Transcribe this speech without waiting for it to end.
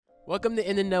Welcome to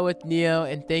In the Know with Neo,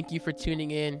 and thank you for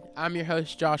tuning in. I'm your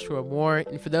host, Joshua Moore,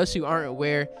 and for those who aren't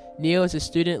aware, Neo is a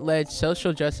student-led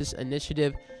social justice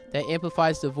initiative that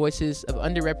amplifies the voices of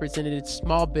underrepresented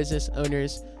small business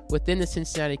owners within the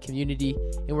Cincinnati community,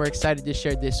 and we're excited to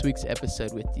share this week's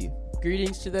episode with you.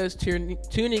 Greetings to those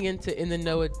tuning into In the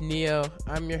Know with Neo.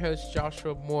 I'm your host,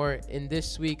 Joshua Moore, and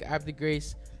this week I have the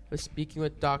grace of speaking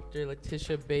with Dr.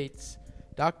 Littisha Bates.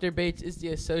 Dr. Bates is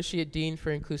the Associate Dean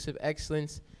for Inclusive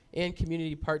Excellence and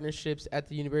Community Partnerships at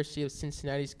the University of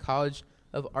Cincinnati's College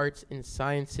of Arts and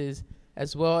Sciences,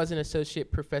 as well as an Associate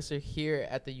Professor here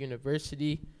at the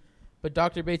university. But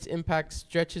Dr. Bates' impact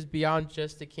stretches beyond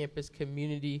just the campus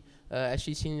community, as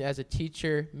she's seen as a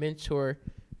teacher, mentor,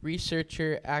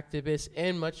 researcher, activist,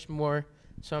 and much more.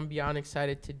 So I'm beyond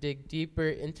excited to dig deeper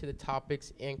into the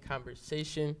topics and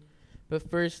conversation.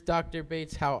 But first, Dr.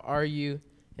 Bates, how are you,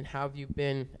 and how have you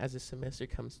been as the semester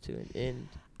comes to an end?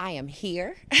 I am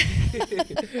here.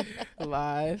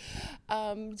 Live.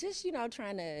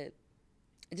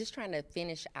 Trying to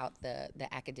finish out the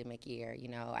academic year.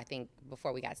 I think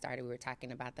before we got started, we were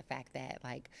talking about the fact that,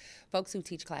 like, folks who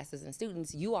teach classes and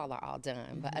students, you all are all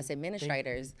done. But us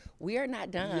administrators, we are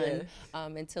not done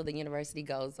until the university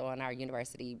goes on our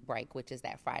university break, which is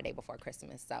that Friday before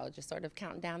Christmas. So just sort of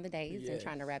counting down the days and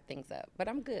trying to wrap things up. But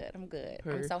I'm good. Perfect.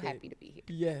 I'm so happy to be here.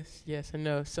 Yes. I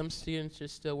know some students are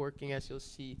still working, as you'll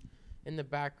see in the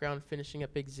background, finishing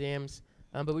up exams.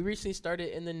 But we recently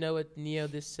started In the Know with Neo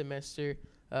this semester,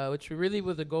 which really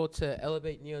was the goal to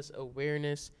elevate Neo's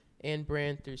awareness and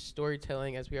brand through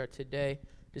storytelling as we are today,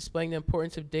 displaying the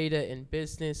importance of data in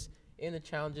business and the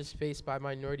challenges faced by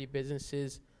minority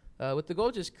businesses, with the goal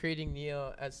of just creating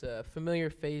Neo as a familiar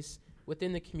face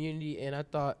within the community. And I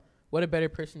thought, what a better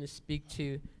person to speak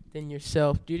to than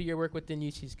yourself, due to your work within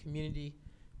UC's community,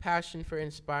 passion for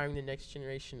inspiring the next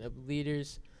generation of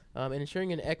leaders, and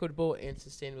ensuring an equitable and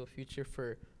sustainable future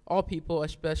for all people,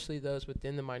 especially those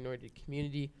within the minority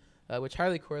community, which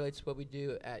highly correlates to what we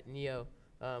do at NEO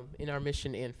in our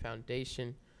mission and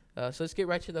foundation. So let's get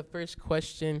right to the first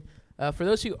question. For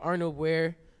those who aren't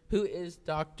aware, who is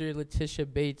Dr.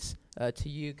 Littisha Bates to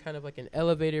you, kind of like an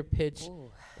elevator pitch?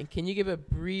 Ooh. And can you give a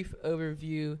brief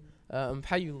overview of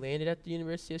how you landed at the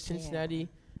University of Cincinnati?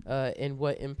 And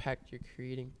what impact you're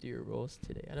creating through your roles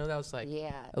today? I know that was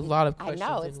a lot of questions. I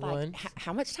know, it's like,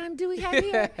 how much time do we have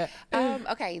here?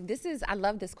 Okay, I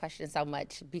love this question so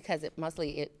much because it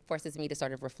forces me to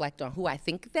sort of reflect on who I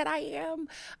think that I am.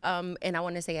 And I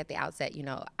want to say at the outset,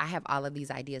 I have all of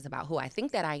these ideas about who I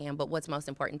think that I am, but what's most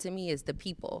important to me is the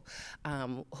people.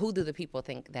 Who do the people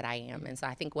think that I am? And so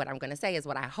I think what I'm going to say is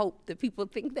what I hope the people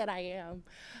think that I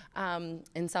am.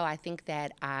 And so I think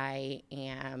that I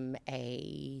am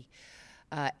a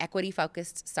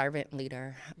equity-focused servant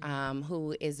leader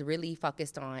who is really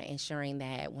focused on ensuring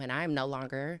that when I'm no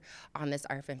longer on this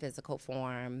earth in physical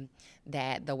form,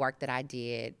 that the work that I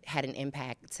did had an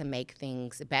impact to make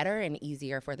things better and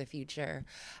easier for the future.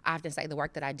 I often say the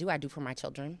work that I do for my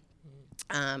children,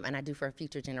 and I do for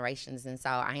future generations. And so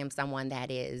I am someone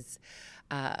that is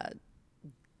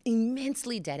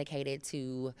immensely dedicated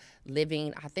to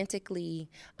living authentically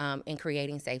and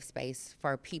creating safe space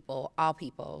for people, all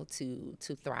people, to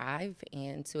thrive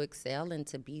and to excel and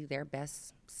to be their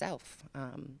best self.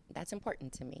 That's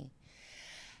important to me.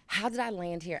 How did I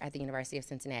land here at the University of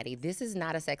Cincinnati? This is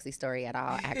not a sexy story at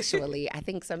all, actually. I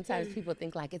think sometimes people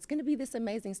think like it's going to be this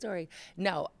amazing story.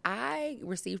 No, I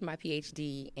received my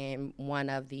PhD in one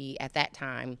of the, at that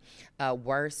time,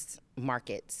 worst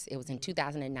markets. It was in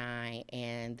 2009,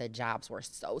 and the jobs were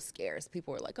so scarce.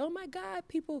 People were like, oh my God.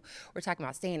 People were talking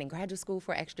about staying in graduate school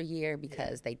for an extra year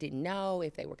because they didn't know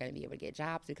if they were going to be able to get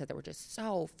jobs because there were just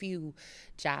so few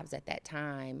jobs at that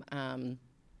time.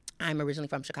 I'm originally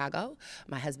from Chicago.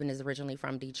 My husband is originally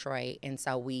from Detroit, and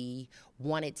so we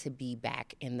wanted to be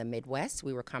back in the Midwest.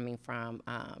 We were coming from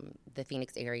the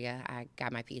Phoenix area. I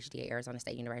got my PhD at Arizona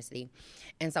State University,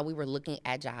 and so we were looking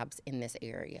at jobs in this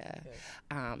area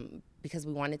because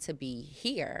we wanted to be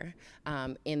here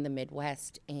in the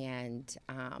Midwest, and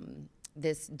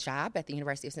this job at the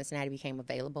University of Cincinnati became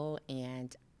available,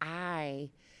 and I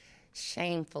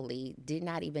shamefully did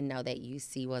not even know that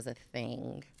UC was a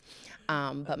thing.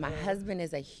 But my husband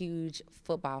is a huge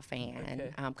football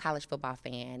fan, college football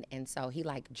fan. And so he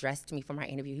dressed me for my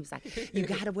interview. He was like, you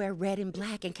got to wear red and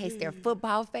black in case they're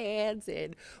football fans.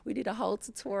 And we did a whole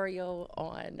tutorial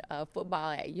on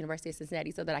football at University of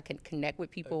Cincinnati so that I could connect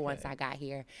with people once I got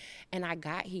here. And I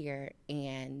got here,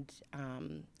 and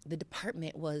the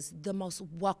department was the most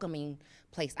welcoming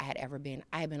place I had ever been.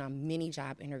 I had been on many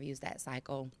job interviews that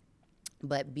cycle.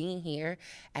 But being here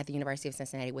at the University of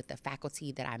Cincinnati with the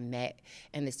faculty that I met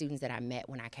and the students that I met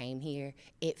when I came here,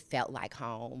 it felt like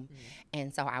home.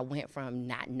 And so I went from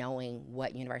not knowing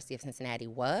what University of Cincinnati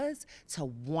was to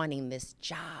wanting this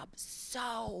job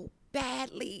so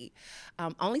badly,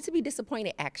 only to be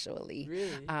disappointed, actually.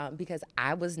 Really? Because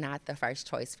I was not the first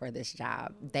choice for this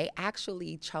job. They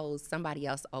actually chose somebody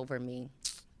else over me.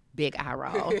 Big eye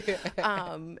roll.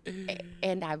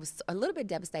 And I was a little bit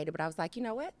devastated, but I was like, you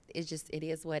know what? It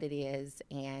is what it is.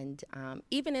 And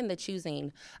even in the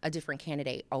choosing a different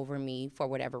candidate over me for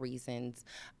whatever reasons,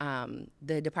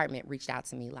 the department reached out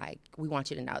to me like, we want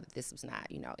you to know that this was not,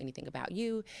 anything about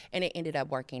you. And it ended up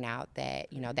working out that,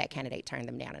 that candidate turned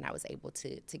them down and I was able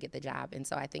to get the job. And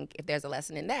so I think if there's a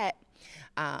lesson in that,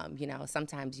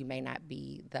 sometimes you may not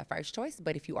be the first choice,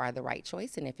 but if you are the right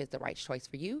choice and if it's the right choice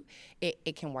for you,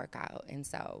 it can work out. And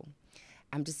so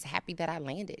I'm just happy that I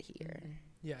landed here.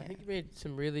 Yeah, I think you made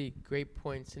some really great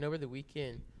points. And over the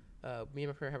weekend, me and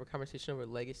my friend have a conversation over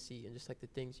legacy and just like the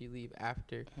things you leave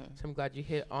after. So I'm glad you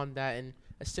hit on that. And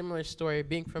a similar story,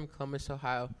 being from Columbus,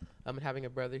 Ohio, and having a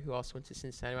brother who also went to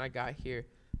Cincinnati. When I got here,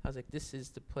 I was like, this is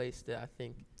the place that I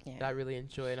think that I really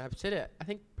enjoy. And I've said it, I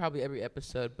think probably every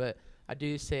episode, but I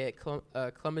do say it,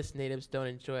 Columbus natives don't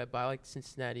enjoy it, but I like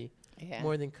Cincinnati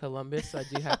more than Columbus. So I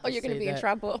do have to you're going to be that. in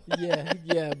trouble.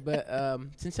 yeah, but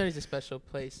Cincinnati's a special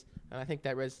place. And I think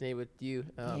that resonated with you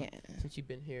since you've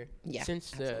been here. Yeah,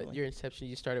 since your inception,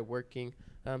 you started working.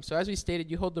 So as we stated,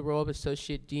 you hold the role of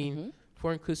Associate Dean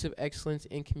for Inclusive Excellence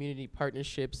in Community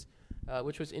Partnerships,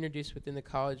 which was introduced within the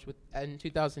college in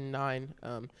 2009.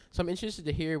 So I'm interested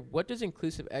to hear, what does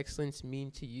inclusive excellence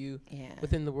mean to you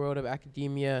within the world of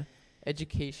academia,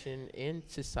 education, and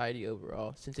society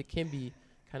overall, since it can be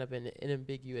kind of an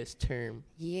ambiguous term?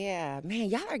 Yeah, man,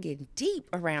 y'all are getting deep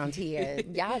around here.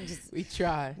 Y'all just... We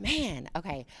try. Man,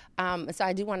 okay. So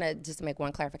I do want to just make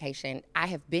one clarification. I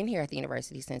have been here at the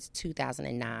university since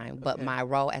 2009, but my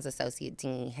role as Associate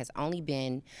Dean has only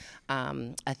been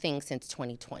a thing since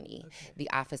 2020. The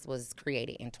office was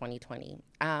created in 2020.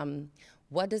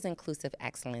 What does inclusive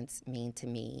excellence mean to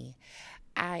me?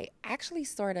 I actually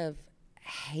sort of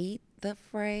hate the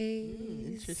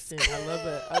phrase. Interesting.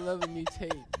 I love a new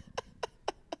take.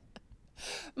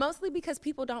 Mostly because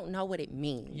people don't know what it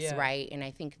means, right? And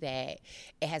I think that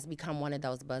it has become one of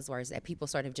those buzzwords that people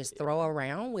sort of just throw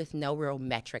around with no real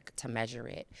metric to measure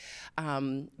it.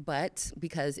 But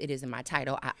because it is in my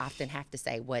title, I often have to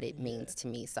say what it means to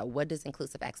me. So what does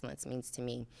inclusive excellence mean to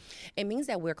me? It means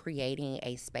that we're creating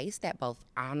a space that both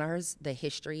honors the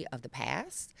history of the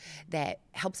past, that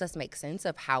helps us make sense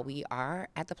of how we are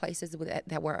at the places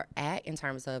that we're at in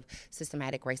terms of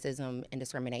systematic racism and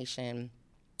discrimination,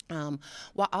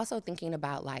 while also thinking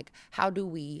about, like, how do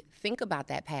we think about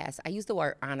that past? I use the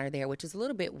word honor there, which is a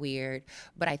little bit weird,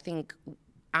 but I think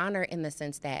honor in the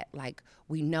sense that, like,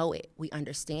 we know it, we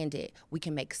understand it, we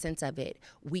can make sense of it,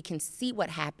 we can see what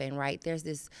happened, right? There's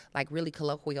this, like, really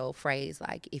colloquial phrase,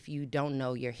 like, if you don't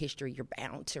know your history, you're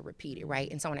bound to repeat it,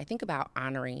 right? And so when I think about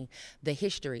honoring the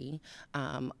history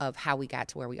of how we got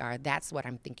to where we are, that's what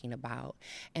I'm thinking about.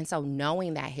 And so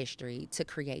knowing that history to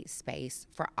create space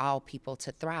for all people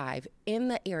to thrive in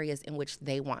the areas in which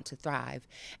they want to thrive,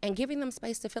 and giving them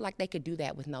space to feel like they could do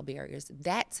that with no barriers,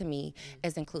 that to me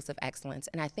is inclusive excellence.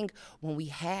 And I think when we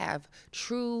have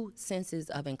true senses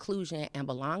of inclusion and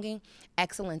belonging,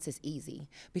 excellence is easy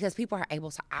because people are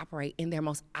able to operate in their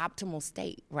most optimal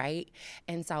state, right?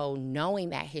 And so knowing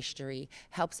that history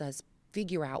helps us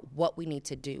figure out what we need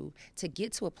to do to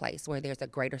get to a place where there's a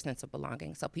greater sense of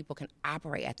belonging so people can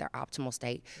operate at their optimal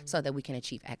state so that we can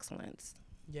achieve excellence.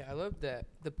 Yeah, I love that,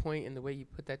 the point and the way you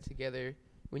put that together,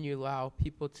 when you allow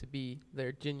people to be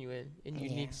their genuine and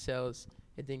unique selves.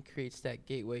 It then creates that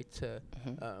gateway to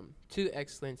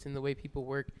excellence in the way people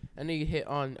work. I know you hit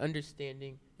on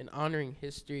understanding and honoring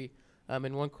history.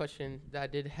 And one question that I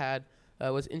did had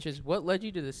was interest. What led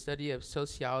you to the study of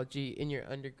sociology in your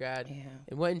undergrad? Yeah.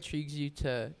 And what intrigues you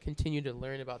to continue to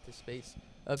learn about the space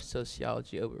of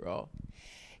sociology overall?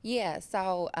 Yeah,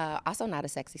 so also not a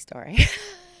sexy story.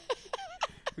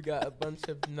 We got a bunch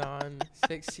of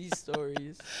non-sexy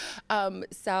stories.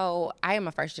 So I am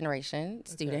a first-generation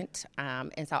student,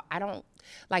 and so I don't,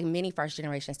 like many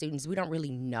first-generation students, we don't really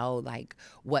know, like,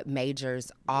 what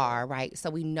majors are, right?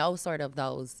 So we know sort of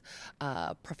those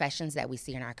professions that we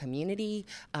see in our community.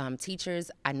 Teachers,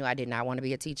 I knew I did not want to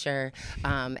be a teacher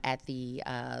at the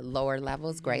lower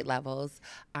levels, grade levels.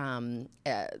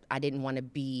 I didn't want to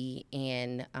be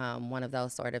in one of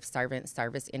those sort of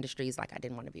service industries, like I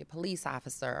didn't want to be a police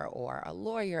officer or a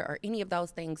lawyer or any of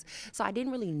those things. So I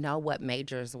didn't really know what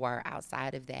majors were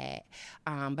outside of that.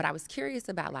 But I was curious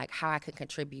about, like, how I could could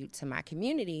contribute to my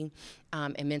community.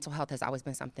 And mental health has always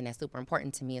been something that's super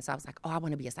important to me. And so I was like, oh, I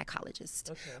want to be a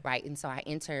psychologist, right? And so I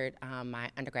entered my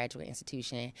undergraduate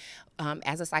institution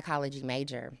as a psychology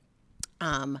major.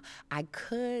 I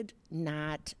could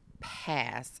not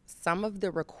pass some of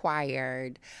the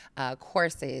required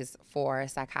courses for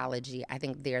psychology. I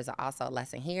think there's also a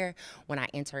lesson here. When I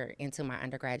entered into my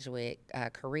undergraduate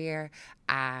career,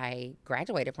 I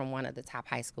graduated from one of the top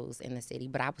high schools in the city,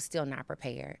 but I was still not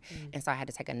prepared. And so I had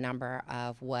to take a number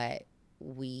of what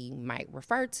we might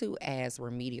refer to as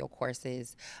remedial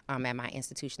courses. At my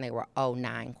institution, they were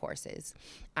 09 courses.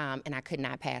 And I could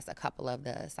not pass a couple of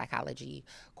the psychology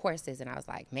courses. And I was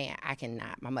like, man, I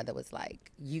cannot. My mother was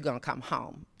like, you gonna come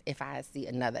home if I see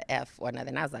another F or another.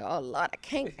 And I was like, oh Lord, I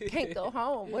can't go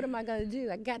home. What am I gonna do?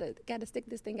 I gotta stick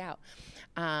this thing out.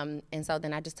 And so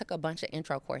then I just took a bunch of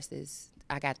intro courses.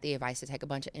 I got the advice to take a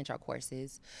bunch of intro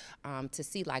courses to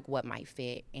see like what might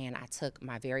fit. And I took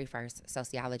my very first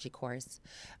sociology course.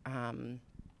 And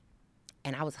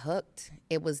I was hooked.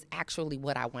 It was actually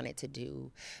what I wanted to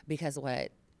do, because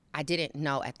what I didn't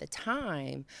know at the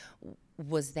time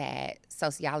was that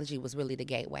sociology was really the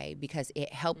gateway, because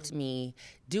it helped me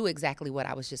do exactly what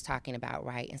I was just talking about,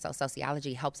 right? And so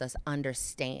sociology helps us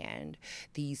understand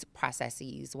these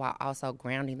processes while also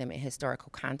grounding them in historical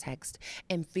context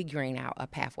and figuring out a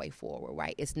pathway forward,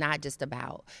 right? It's not just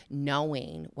about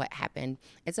knowing what happened.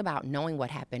 It's about knowing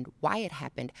what happened, why it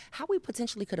happened, how we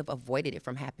potentially could have avoided it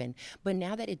from happening. But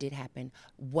now that it did happen,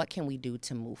 what can we do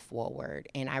to move forward?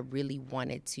 And I really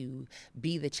wanted to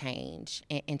be the change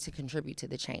and to contribute to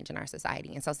the change in our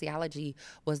society. And sociology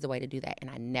was the way to do that, and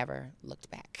I never looked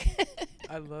back.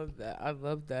 I love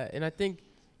that. And I think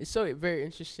it's so very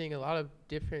interesting, a lot of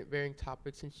different varying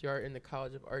topics since you are in the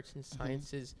College of Arts and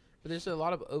Sciences, but there's a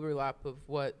lot of overlap of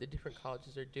what the different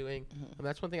colleges are doing. And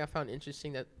that's one thing I found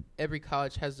interesting, that every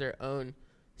college has their own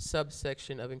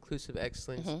subsection of inclusive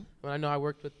excellence. When I know I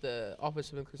worked with the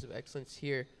Office of Inclusive Excellence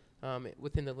here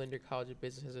within the Linder College of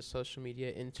Business as a social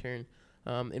media intern.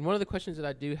 And one of the questions that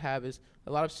I do have is,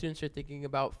 a lot of students are thinking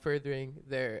about furthering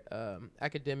their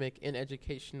academic and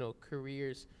educational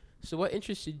careers. So what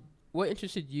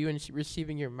interested you in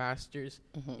receiving your master's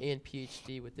and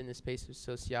PhD within the space of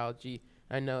sociology?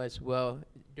 I know as well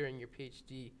during your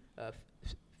PhD,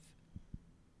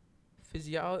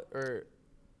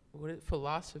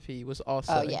 philosophy was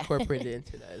also incorporated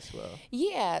into that as well.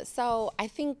 Yeah, so I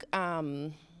think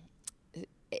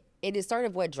it is sort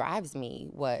of what drives me,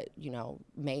 what,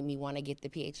 made me want to get the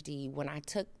PhD. When I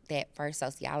took that first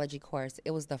sociology course, it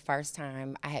was the first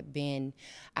time I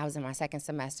was in my second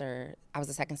semester. I was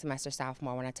a second semester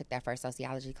sophomore when I took that first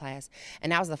sociology class.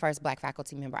 And that was the first Black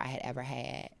faculty member I had ever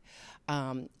had.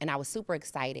 And I was super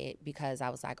excited because I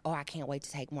was like, oh, I can't wait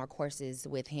to take more courses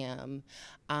with him.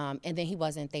 And then he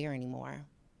wasn't there anymore.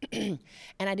 And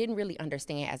I didn't really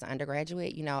understand as an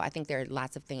undergraduate. I think there are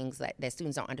lots of things that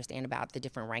students don't understand about the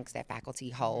different ranks that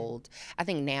faculty hold. I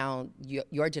think now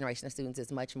your generation of students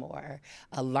is much more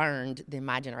learned than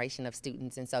my generation of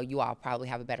students, and so you all probably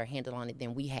have a better handle on it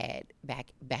than we had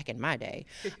back in my day.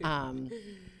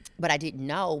 But I didn't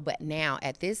know. But now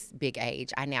at this big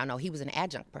age, I now know he was an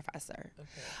adjunct professor.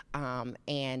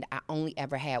 And I only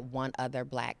ever had one other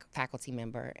Black faculty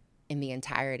member in the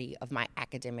entirety of my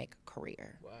academic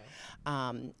career.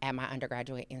 At my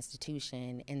undergraduate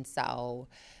institution. And so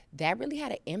that really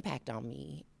had an impact on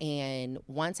me. And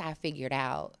once I figured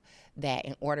out that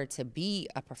in order to be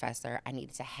a professor, I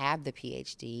needed to have the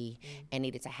PhD and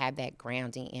needed to have that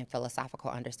grounding in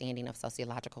philosophical understanding of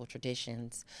sociological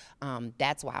traditions,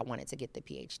 that's why I wanted to get the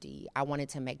PhD. I wanted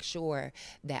to make sure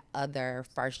that other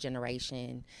first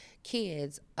generation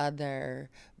kids,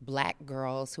 other Black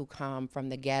girls who come from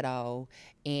the ghetto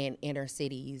in inner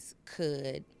cities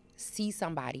could see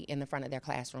somebody in the front of their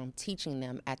classroom teaching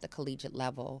them at the collegiate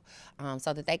level,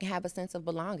 so that they can have a sense of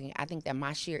belonging. I think that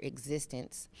my sheer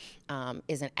existence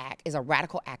is a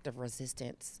radical act of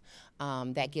resistance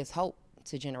that gives hope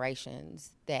to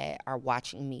generations that are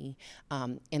watching me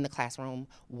in the classroom,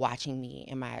 watching me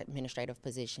in my administrative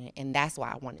position, and that's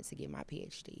why I wanted to get my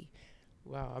PhD.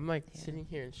 Wow, I'm sitting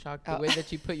here in shock. The way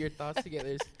that you put your thoughts together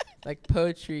is like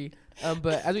poetry.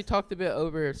 But as we talked a bit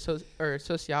over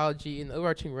sociology in the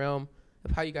overarching realm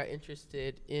of how you got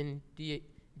interested in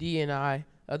D&I,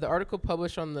 the article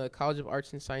published on the College of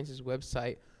Arts and Sciences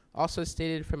website also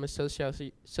stated from a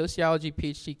sociology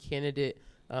PhD candidate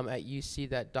at UC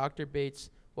that Dr.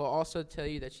 Bates will also tell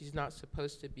you that she's not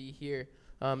supposed to be here.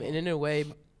 And in a way,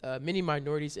 many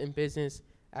minorities in business,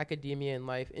 academia, and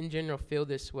life in general feel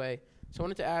this way. So I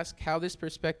wanted to ask how this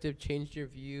perspective changed your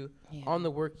view Yeah. on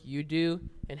the work you do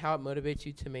and how it motivates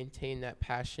you to maintain that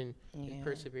passion Yeah. and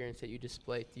perseverance that you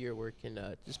display through your work and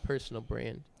just personal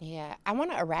brand. Yeah, I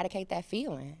want to eradicate that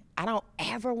feeling. I don't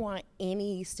ever want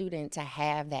any student to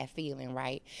have that feeling,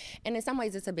 right? And in some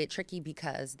ways, it's a bit tricky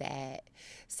because that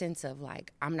sense of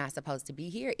like, I'm not supposed to be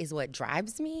here is what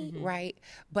drives me, right?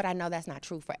 But I know that's not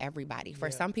true for everybody.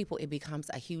 For some people, it becomes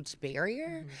a huge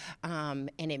barrier,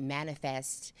 and it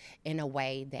manifests in a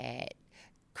way that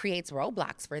creates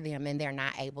roadblocks for them and they're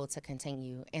not able to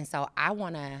continue. And so I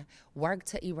want to work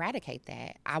to eradicate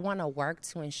that. I want to work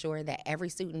to ensure that every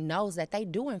student knows that they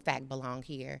do in fact belong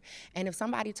here. And if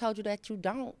somebody told you that you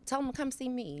don't, tell them come see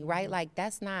me, right? Like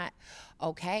that's not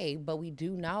okay, but we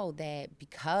do know that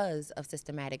because of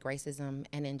systematic racism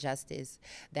and injustice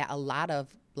that a lot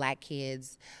of Black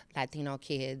kids, Latino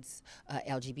kids,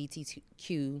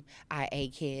 LGBTQIA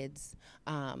kids,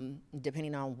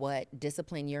 depending on what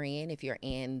discipline you're in, if you're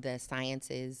in the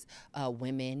sciences,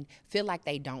 women feel like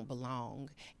they don't belong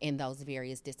in those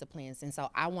various disciplines. And so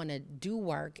I want to do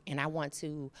work and I want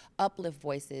to uplift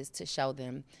voices to show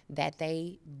them that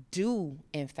they do,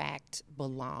 in fact,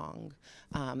 belong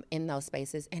in those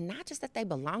spaces. And not just that they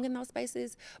belong in those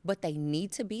spaces, but they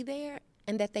need to be there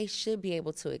and that they should be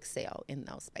able to excel in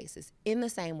those spaces in the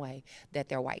same way that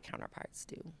their white counterparts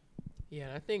do. Yeah,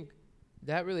 and I think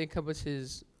that really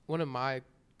encompasses one of my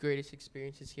greatest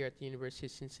experiences here at the University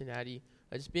of Cincinnati,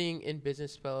 just being in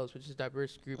Business Fellows, which is a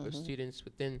diverse group of students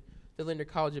within the Linder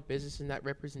College of Business, and that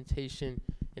representation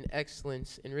and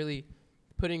excellence and really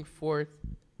putting forth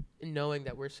and knowing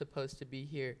that we're supposed to be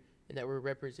here and that we're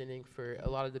representing for a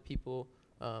lot of the people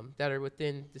that are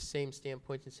within the same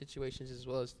standpoints and situations as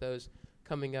well as those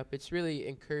coming up. It's really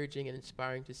encouraging and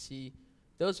inspiring to see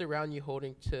those around you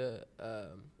holding to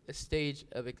a stage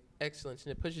of excellence,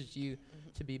 and it pushes you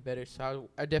to be better. So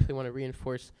I definitely want to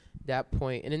reinforce that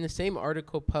point. And in the same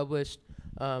article published,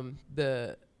 by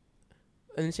the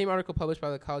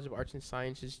College of Arts and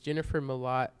Sciences, Jennifer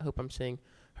Malott, I hope I'm saying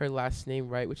her last name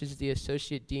right, which is the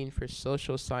Associate Dean for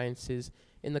Social Sciences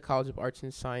in the College of Arts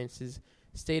and Sciences,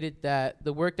 stated that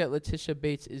the work that Littisha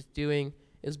Bates is doing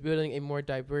is building a more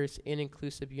diverse and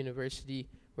inclusive university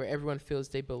where everyone feels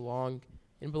they belong.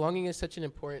 And belonging is such an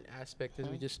important aspect, as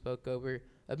we just spoke over,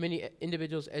 of many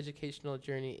individuals' educational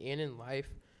journey and in life.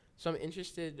 So I'm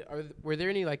interested, were there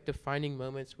any like defining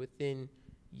moments within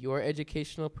your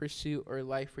educational pursuit or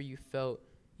life where you felt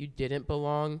you didn't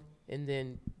belong, and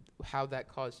then how that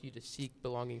caused you to seek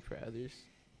belonging for others?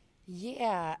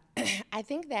 Yeah, I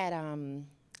think that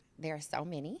there are so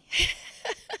many.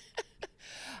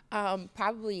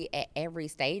 Probably at every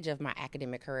stage of my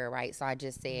academic career, right? So I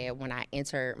just said when I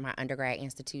entered my undergrad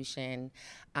institution,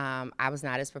 I was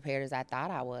not as prepared as I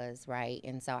thought I was, right?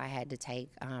 And so I had to take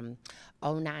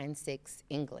 096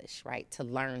 English, right, to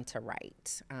learn to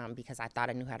write because I thought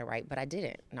I knew how to write, but I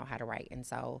didn't know how to write. And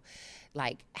so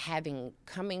like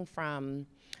coming from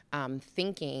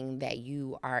thinking that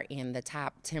you are in the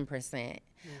top 10%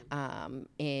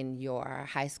 in your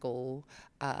high school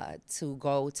to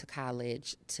go to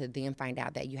college to then find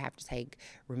out that you have to take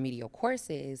remedial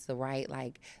courses, right?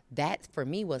 Like that for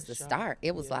me was the start.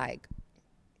 It was like,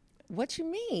 what you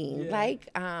mean? Yeah. Like,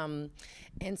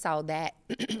 and so that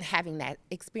having that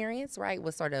experience, right,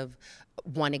 was sort of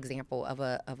one example of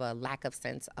a lack of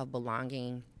sense of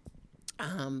belonging.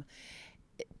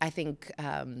 I think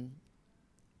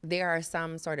there are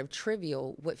some sort of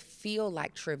what feel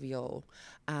like trivial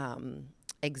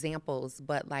examples,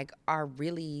 but like are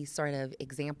really sort of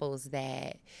examples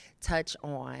that touch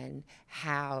on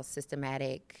how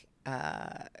systematic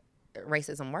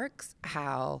racism works,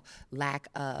 how lack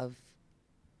of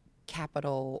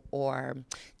capital or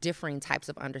differing types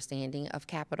of understanding of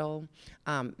capital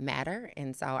matter.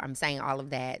 And so I'm saying all of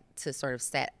that to sort of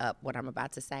set up what I'm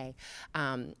about to say.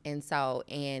 And so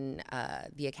in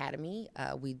the academy,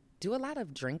 we do a lot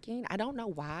of drinking. I don't know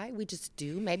why. We just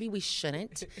do. Maybe we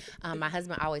shouldn't. My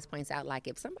husband always points out, like,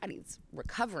 if somebody's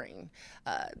recovering,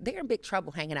 they're in big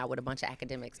trouble hanging out with a bunch of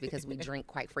academics because we drink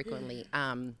quite frequently.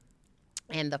 And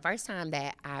the first time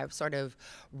that I sort of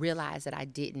realized that I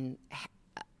didn't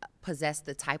possess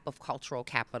the type of cultural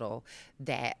capital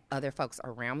that other folks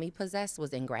around me possessed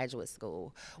was in graduate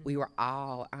school. We were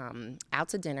all out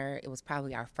to dinner. It was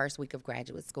probably our first week of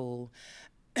graduate school.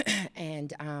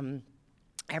 And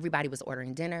everybody was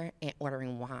ordering dinner and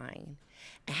ordering wine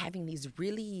and having these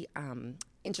really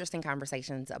interesting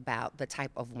conversations about the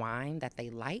type of wine that they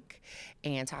like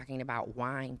and talking about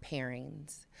wine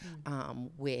pairings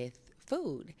with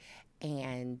food.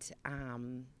 And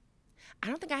I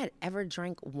don't think I had ever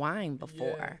drank wine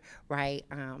before, right?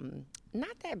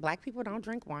 not that Black people don't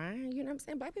drink wine, you know what I'm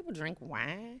saying? Black people drink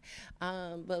wine.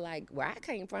 But like where I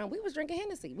came from, we was drinking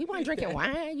Hennessy. We weren't drinking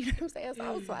wine, you know what I'm saying? So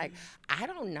I was like, I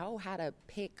don't know how to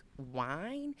pick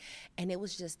wine. And it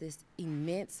was just this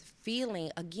immense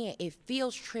feeling. Again, it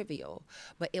feels trivial,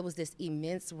 but it was this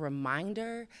immense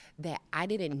reminder that I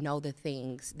didn't know the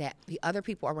things that the other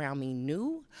people around me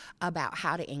knew about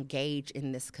how to engage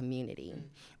in this community,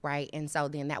 right? And so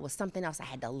then that was something else I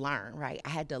had to learn, right? I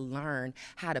had to learn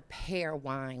how to pair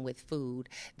wine with food.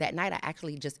 That night I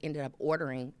actually just ended up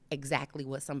ordering exactly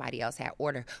what somebody else had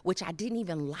ordered, which I didn't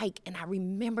even like. And I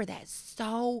remember that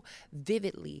so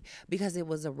vividly because it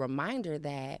was a reminder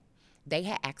that they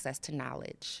had access to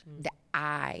knowledge that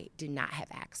I did not have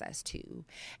access to.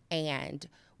 And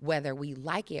whether we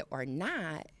like it or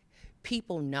not,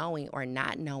 people knowing or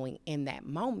not knowing in that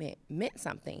moment meant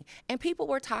something. And people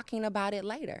were talking about it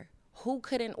later. Who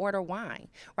couldn't order wine,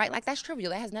 right? Like, that's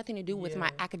trivial. That has nothing to do with my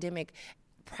academic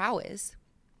prowess.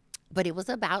 But it was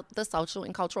about the social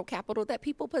and cultural capital that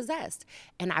people possessed.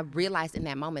 And I realized in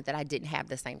that moment that I didn't have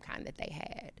the same kind that they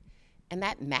had. And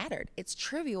that mattered. It's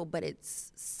trivial, but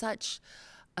it's such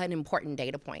an important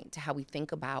data point to how we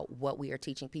think about what we are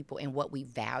teaching people and what we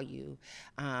value,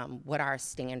 what are our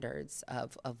standards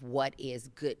of what is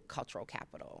good cultural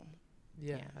capital.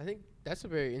 Yeah, I think that's a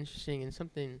very interesting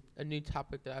and a new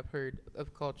topic that I've heard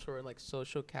of cultural and like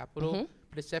social capital,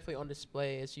 but it's definitely on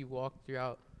display as you walk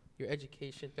throughout your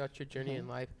education, throughout your journey in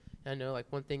life. And I know like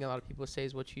one thing a lot of people say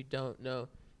is what you don't know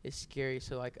is scary.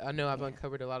 So like I know I've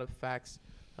uncovered a lot of facts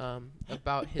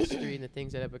about history and the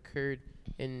things that have occurred,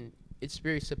 and it's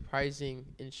very surprising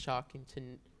and shocking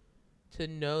to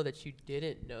know that you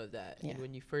didn't know that. And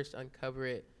when you first uncover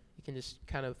it, you can just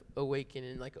kind of awaken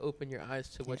and like open your eyes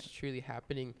to what's truly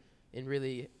happening and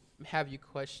really have you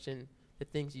question the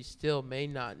things you still may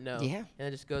not know. And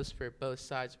it just goes for both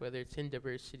sides, whether it's in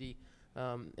diversity,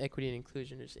 equity and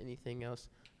inclusion, or just anything else.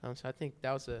 So I think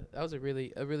that was a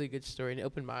really good story, and it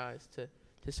opened my eyes to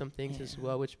some things as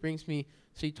well, which brings me,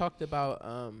 so you talked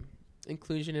about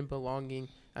inclusion and belonging.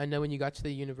 I know when you got to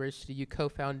the university, you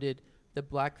co-founded the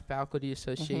Black Faculty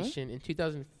Association in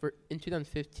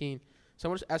 2015. So I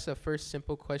want to ask the first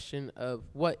simple question of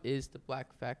what is the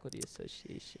Black Faculty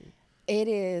Association? It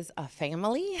is a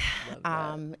family.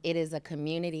 It is a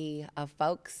community of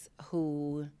folks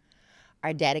who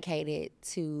are dedicated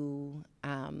to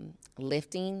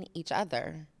lifting each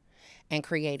other and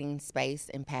creating space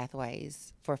and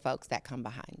pathways for folks that come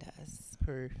behind us.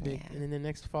 Perfect. And then the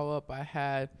next follow-up I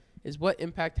have is, what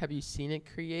impact have you seen it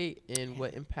create, and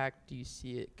what impact do you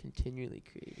see it continually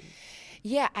creating?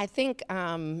 Yeah, I think,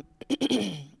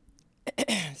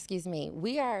 excuse me,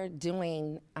 we are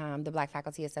doing the Black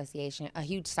Faculty Association a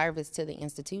huge service to the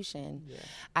institution.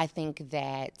 I think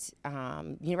that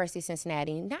University of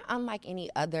Cincinnati, not unlike any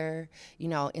other,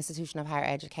 institution of higher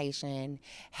education,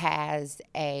 has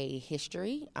a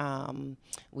history.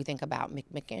 We think about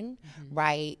McMicken,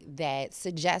 right, that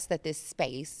suggests that this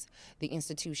space, the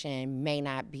institution, may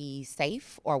not be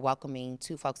safe or welcoming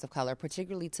to folks of color,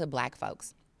 particularly to Black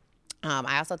folks.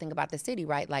 I also think about the city,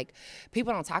 right? Like,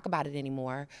 people don't talk about it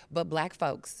anymore, but Black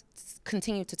folks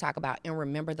continue to talk about and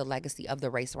remember the legacy of the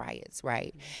race riots,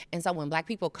 right? And so when Black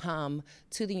people come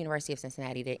to the University of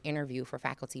Cincinnati to interview for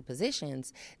faculty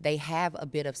positions, they have a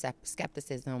bit of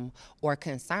skepticism or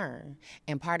concern.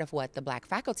 And part of what the Black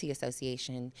Faculty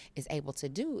Association is able to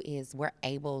do is we're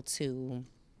able to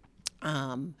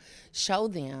show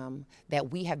them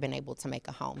that we have been able to make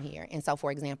a home here. And so,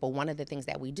 for example, one of the things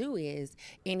that we do is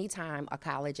anytime a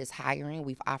college is hiring,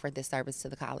 we've offered this service to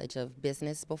the College of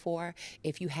Business before.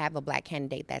 If you have a Black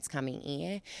candidate that's coming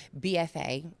in,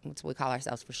 BFA, which we call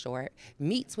ourselves for short,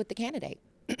 meets with the candidate.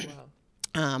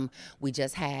 Wow. We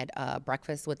just had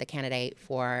breakfast with the candidate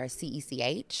for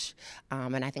CECH,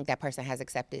 and I think that person has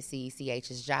accepted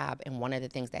CECH's job. And one of the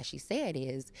things that she said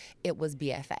is it was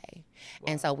BFA. Wow.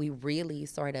 And so we really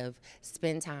sort of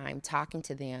spend time talking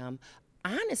to them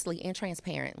honestly and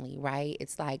transparently, right?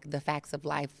 It's like the Facts of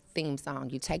Life theme song.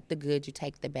 You take the good, you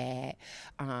take the bad.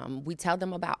 We tell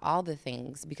them about all the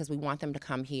things because we want them to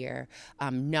come here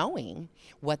knowing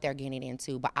what they're getting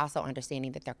into, but also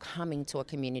understanding that they're coming to a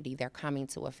community, they're coming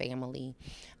to a family.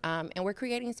 And we're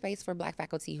creating space for Black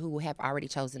faculty who have already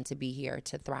chosen to be here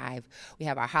to thrive. We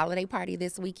have our holiday party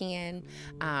this weekend.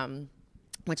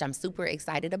 Which I'm super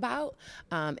excited about.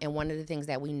 And one of the things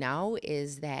that we know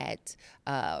is that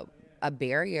a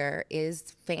barrier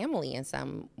is family in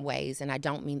some ways, and I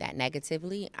don't mean that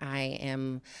negatively. I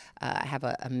have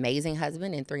an amazing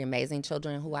husband and 3 amazing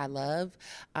children who I love,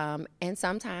 and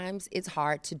sometimes it's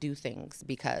hard to do things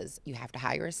because you have to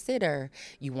hire a sitter.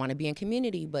 You want to be in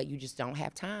community, but you just don't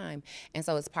have time. And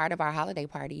so as part of our holiday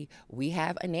party, we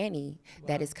have a nanny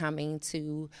that is coming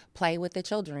to play with the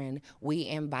children. We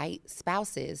invite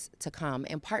spouses to come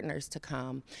and partners to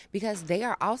come because they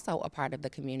are also a part of the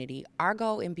community. Our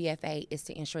goal in BFA is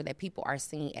to ensure that people are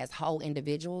seen as whole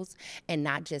individuals and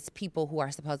not just people who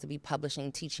are supposed to be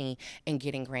publishing, teaching, and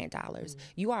getting grant dollars.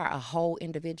 You are a whole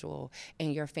individual,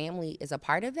 and your family is a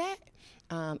part of that.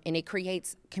 And it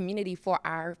creates community for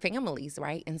our families,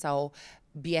 right? And so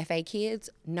BFA kids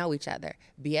know each other.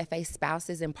 BFA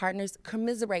spouses and partners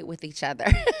commiserate with each other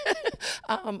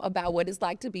about what it's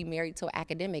like to be married to an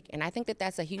academic. And I think that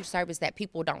that's a huge service that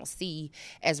people don't see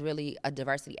as really a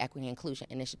diversity, equity, and inclusion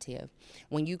initiative.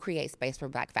 When you create space for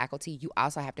Black faculty, you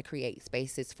also have to create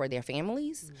spaces for their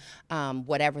families,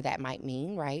 whatever that might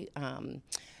mean, right?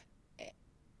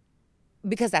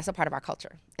 Because that's a part of our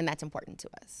culture, and that's important to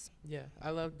us. Yeah,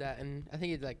 I love that, and I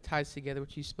think it like ties together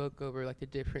what you spoke over, like the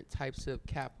different types of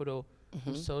capital,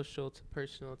 from social to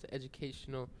personal to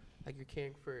educational. Like you're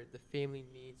caring for the family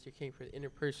needs, you're caring for the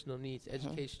interpersonal needs,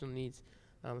 educational needs.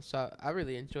 So I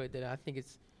really enjoyed that. I think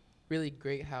it's really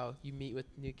great how you meet with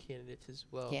new candidates as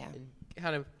well, and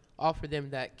kind of offer them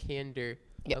that candor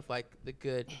of like the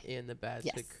good and the bad,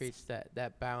 so it creates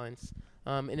that balance.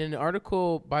 In an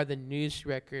article by the News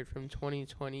Record from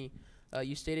 2020,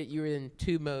 you stated you were in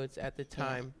 2 modes at the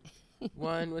time.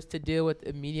 One was to deal with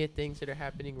immediate things that are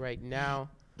happening right now,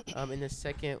 and the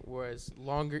second was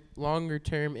longer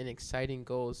term and exciting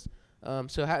goals.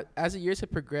 So as the years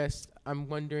have progressed, I'm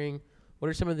wondering, what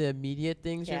are some of the immediate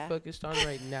things you're focused on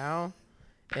right now,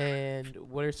 and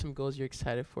what are some goals you're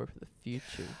excited for the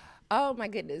future? Oh my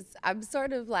goodness. I'm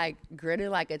sort of like grinning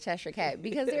like a Cheshire cat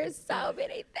because there's so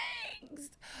many things.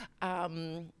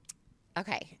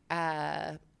 Okay.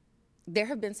 There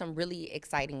have been some really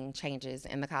exciting changes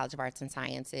in the College of Arts and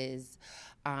Sciences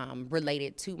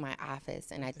related to my office.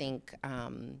 And I think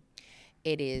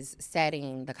it is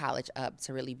setting the college up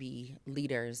to really be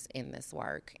leaders in this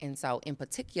work. And so in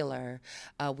particular,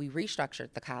 we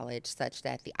restructured the college such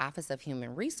that the Office of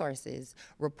Human Resources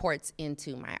reports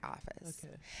into my office.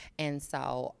 And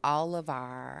so all of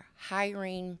our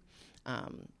hiring,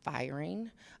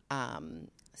 firing,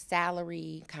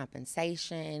 salary,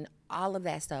 compensation, all of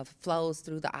that stuff flows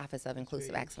through the Office of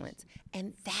Inclusive Excellence.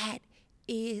 And that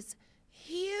is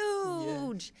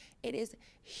huge. It is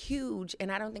huge.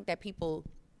 And I don't think that people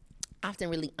often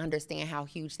really understand how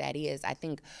huge that is. I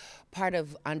think part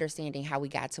of understanding how we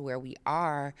got to where we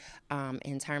are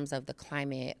in terms of the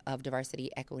climate of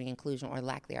diversity, equity, inclusion, or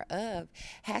lack thereof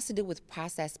has to do with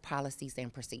process, policies,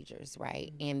 and procedures,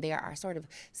 right? And there are sort of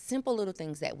simple little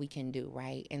things that we can do,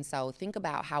 right? And so think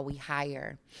about how we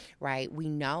hire, right? We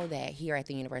know that here at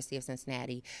the University of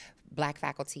Cincinnati, Black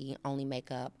faculty only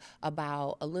make up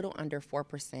about a little under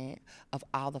 4% of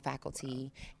all the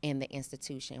faculty in the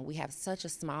institution. We have such a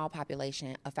small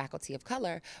population of faculty of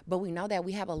color, but we know that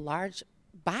we have a large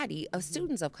body of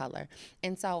students of color.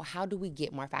 And so how do we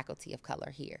get more faculty of color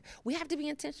here? We have to be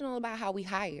intentional about how we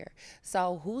hire.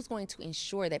 So who's going to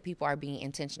ensure that people are being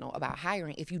intentional about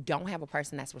hiring if you don't have a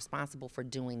person that's responsible for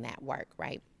doing that work,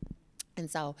 right? And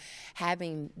so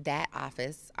having that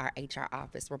office, our HR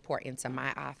office, report into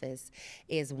my office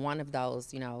is one of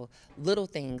those, little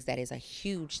things that is a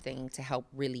huge thing to help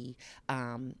really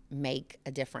make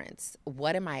a difference.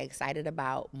 What am I excited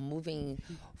about moving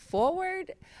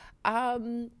forward?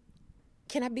 Can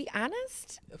I be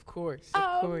honest? Of course,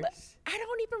 of course. I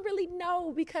don't even really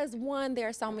know because, 1, there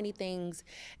are so many things,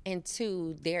 and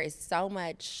 2, there is so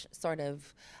much sort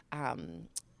of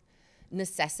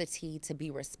necessity to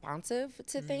be responsive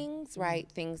to things,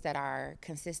 right? Things that are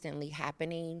consistently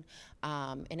happening.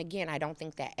 And again, I don't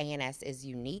think that ANS is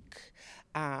unique,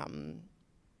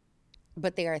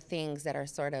 but there are things that are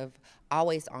sort of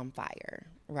always on fire,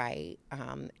 right?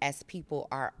 As people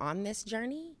are on this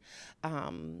journey,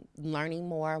 learning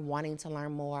more, wanting to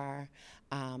learn more,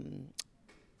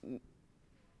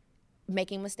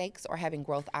 making mistakes or having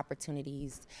growth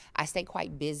opportunities. I stay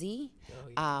quite busy,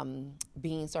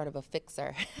 being sort of a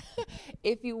fixer,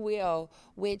 if you will,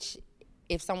 which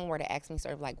if someone were to ask me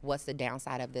sort of like, what's the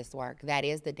downside of this work? That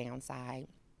is the downside.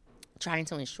 Trying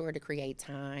to ensure to create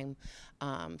time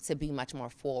to be much more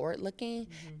forward-looking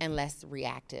and less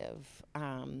reactive.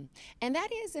 And that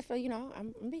is, if we're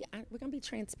gonna be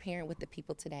transparent with the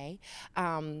people today.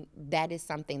 That is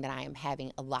something that I am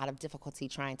having a lot of difficulty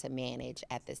trying to manage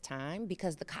at this time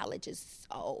because the college is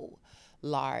so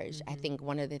large. I think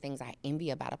one of the things I envy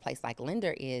about a place like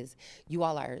Linder is you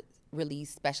all are really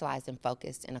specialized and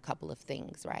focused in a couple of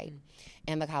things, right?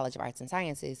 In the College of Arts and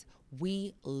Sciences,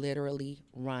 we literally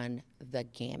run the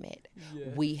gamut. Yeah.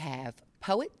 We have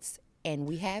poets and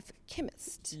we have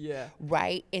chemists, Yeah.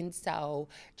 right? And so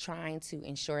trying to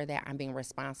ensure that I'm being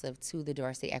responsive to the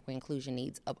diversity, equity, inclusion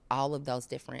needs of all of those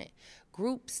different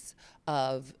groups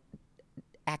of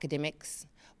academics,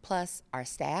 plus our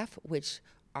staff, which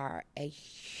are a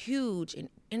huge and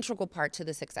integral part to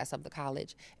the success of the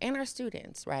college, and our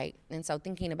students, right? And so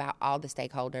thinking about all the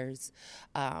stakeholders,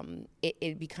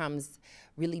 it becomes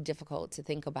really difficult to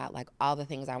think about like all the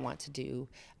things I want to do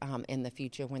in the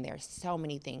future when there are so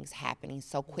many things happening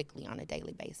so quickly on a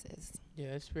daily basis.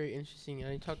 Yeah, it's very interesting.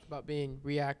 And you talked about being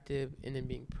reactive and then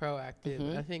being proactive.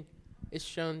 And I think it's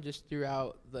shown just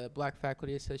throughout the Black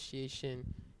Faculty Association,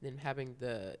 then having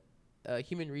the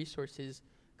human resources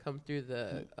come through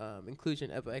the inclusion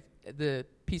of the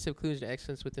piece of inclusion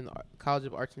excellence within the College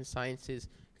of Arts and Sciences,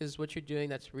 because what you're doing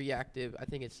that's reactive, I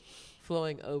think it's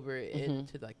flowing over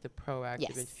into like the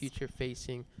proactive and future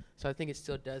facing. So I think it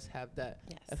still does have that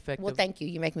effect. Well, thank you.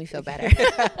 You make me feel better.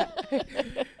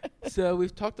 So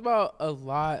we've talked about a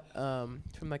lot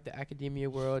from like the academia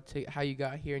world to how you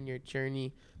got here in your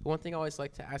journey. But one thing I always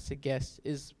like to ask the guests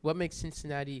is what makes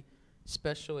Cincinnati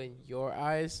special in your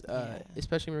eyes,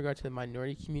 especially in regard to the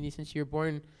minority community, since you were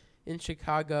born in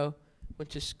Chicago,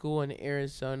 went to school in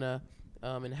Arizona,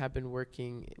 and have been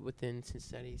working within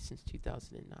Cincinnati since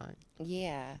 2009.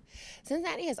 Yeah.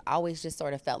 Cincinnati has always just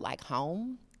sort of felt like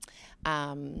home.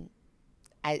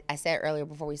 I said earlier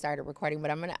before we started recording, but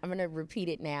I'm gonna repeat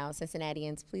it now.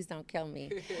 Cincinnatians, please don't kill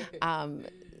me.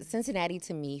 Cincinnati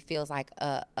to me feels like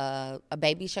a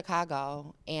baby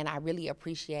Chicago, and I really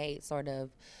appreciate sort of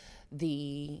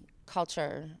the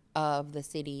culture of the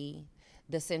city,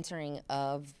 the centering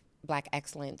of Black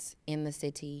excellence in the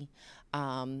city,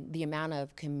 the amount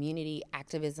of community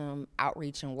activism,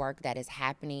 outreach, and work that is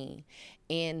happening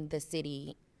in the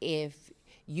city. If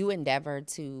you endeavor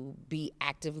to be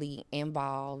actively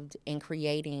involved in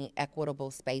creating equitable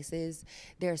spaces,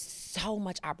 there's so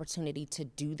much opportunity to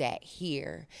do that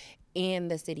here in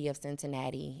the city of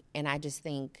Cincinnati. And I just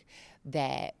think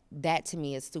that to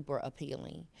me is super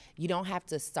appealing. You don't have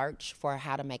to search for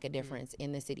how to make a difference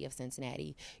in the city of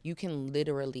Cincinnati. You can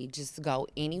literally just go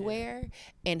anywhere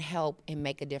and help and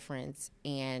make a difference.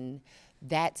 And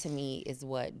that to me is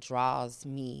what draws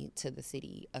me to the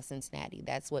city of Cincinnati.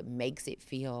 That's what makes it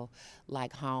feel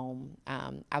like home.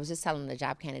 I was just telling the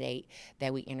job candidate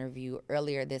that we interviewed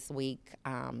earlier this week,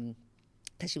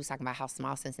 because she was talking about how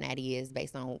small Cincinnati is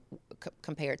based on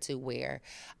compared to where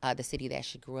the city that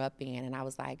she grew up in. And I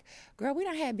was like, girl, we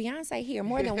done had Beyonce here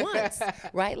more than once,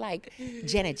 right? Like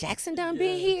Janet Jackson done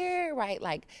been here, right?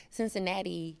 Like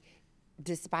Cincinnati,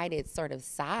 despite its sort of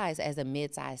size as a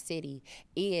mid-sized city,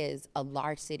 is a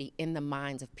large city in the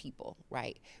minds of people,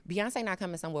 right? Beyonce not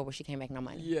coming somewhere where she can't make no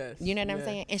money. Yes. You know what I'm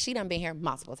saying? And she done been here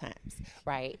multiple times,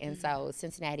 right? And so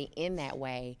Cincinnati in that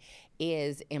way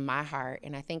is in my heart,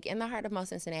 and I think in the heart of most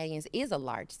Cincinnatians, is a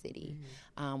large city,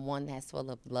 one that's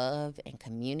full of love and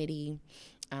community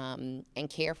and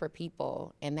care for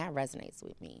people, and that resonates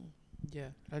with me. Yeah,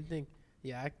 I think,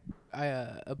 I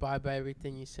abide by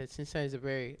everything you said. Cincinnati is a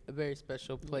very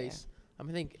special place.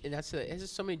 I think, and it has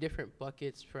just so many different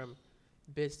buckets, from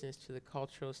business to the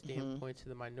cultural standpoint to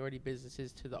the minority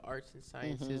businesses to the arts and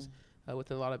sciences, with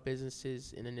a lot of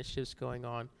businesses and initiatives going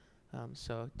on.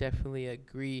 So definitely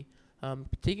agree.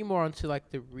 Taking more onto like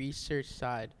the research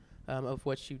side of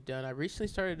what you've done, I recently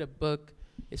started a book.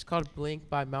 It's called Blink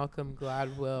by Malcolm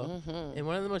Gladwell. And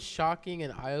one of the most shocking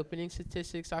and eye-opening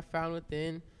statistics I found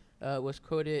within was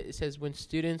quoted. It says, when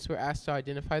students were asked to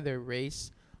identify their race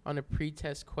on a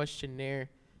pre-test questionnaire,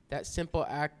 that simple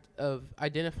act of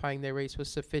identifying their race was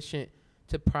sufficient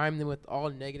to prime them with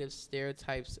all negative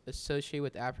stereotypes associated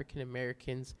with African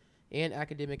Americans and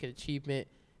academic achievement.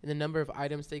 And the number of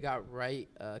items they got right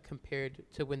compared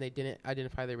to when they didn't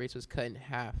identify their race was cut in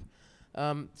half.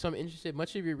 So I'm interested,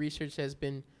 much of your research has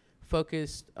been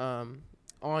focused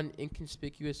on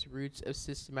inconspicuous roots of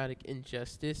systematic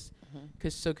injustice.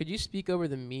 So could you speak over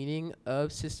the meaning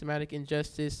of systematic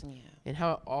injustice and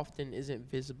how it often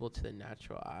isn't visible to the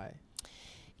natural eye?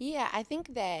 Yeah, I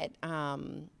think that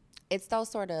it's those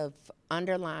sort of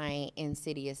underlying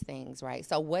insidious things, right?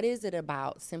 So what is it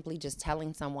about simply just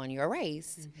telling someone your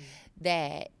race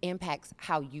that impacts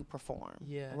how you perform,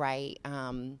 right?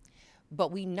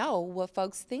 But we know what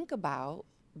folks think about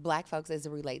Black folks as it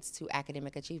relates to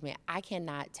academic achievement. I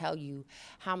cannot tell you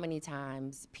how many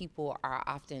times people are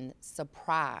often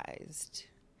surprised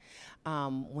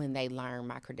when they learn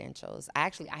my credentials.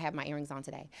 I have my earrings on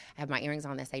today. I have my earrings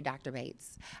on that say Dr.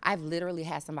 Bates. I've literally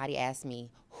had somebody ask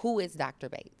me, who is Dr.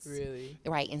 Bates? Really?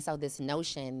 Right. And so this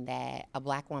notion that a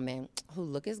black woman who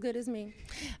look as good as me,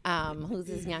 who's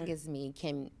as young as me,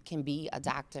 can be a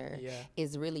doctor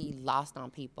is really lost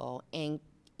on people. And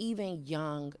even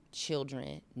young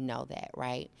children know that,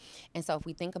 right? And so if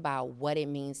we think about what it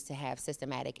means to have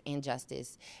systematic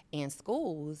injustice in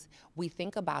schools, we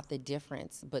think about the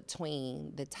difference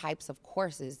between the types of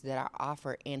courses that are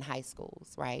offered in high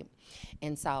schools, right?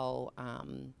 And so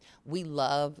we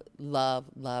love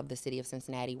the city of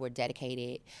Cincinnati. We're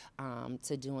dedicated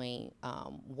to doing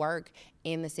work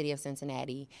in the city of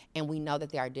Cincinnati, and we know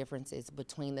that there are differences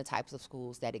between the types of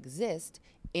schools that exist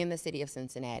in the city of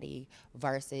Cincinnati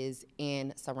versus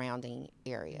in surrounding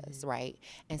areas, right?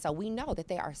 And so we know that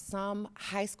there are some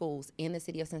high schools in the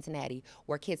city of Cincinnati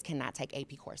where kids cannot take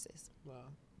AP courses. Wow.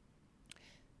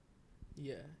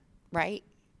 Yeah. Right?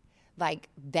 Like,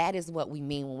 that is what we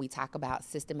mean when we talk about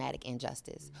systematic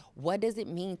injustice. What does it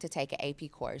mean to take an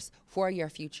AP course for your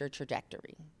future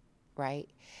trajectory? Right?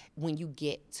 When you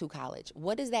get to college,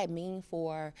 what does that mean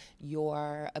for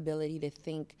your ability to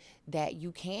think that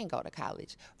you can go to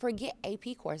college? Forget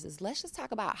AP courses. Let's just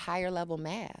talk about higher level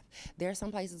math. There are some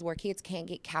places where kids can't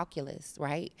get calculus,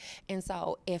 right? And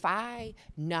so if I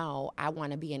know I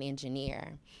want to be an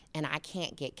engineer and I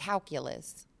can't get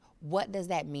calculus, what does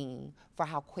that mean for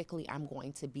how quickly I'm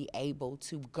going to be able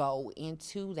to go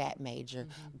into that major,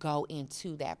 go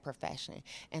into that profession?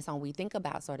 And so when we think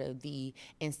about sort of the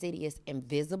insidious,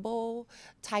 invisible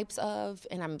types of,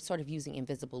 and I'm sort of using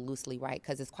invisible loosely, right?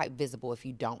 Because it's quite visible if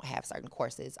you don't have certain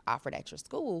courses offered at your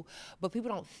school, but people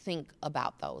don't think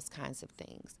about those kinds of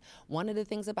things. One of the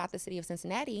things about the city of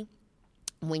Cincinnati,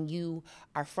 when you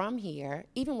are from here,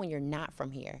 even when you're not from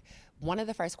here, one of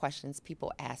the first questions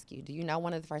people ask you, do you know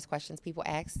one of the first questions people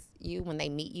ask you when they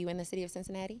meet you in the city of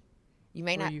Cincinnati? You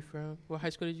may Where not. are you from? What high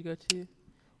school did you go to?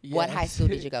 What high school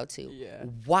did you go to? Yeah.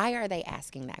 Why are they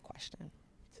asking that question?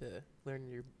 To learn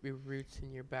your roots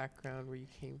and your background, where you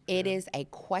came from. It is a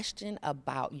question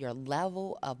about your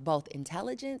level of both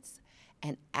intelligence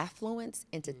and affluence,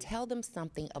 and to tell them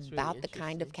something about really the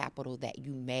kind of capital that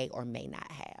you may or may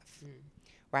not have.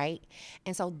 Right?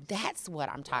 And so that's what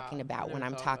I'm talking about when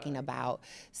I'm talking about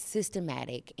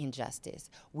systematic injustice.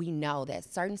 We know that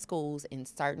certain schools in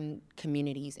certain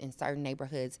communities, in certain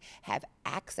neighborhoods, have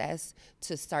access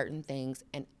to certain things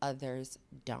and others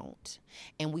don't.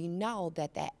 And we know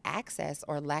that that access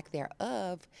or lack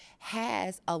thereof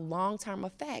has a long-term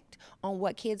effect on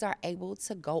what kids are able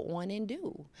to go on and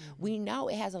do. We know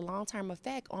it has a long-term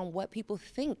effect on what people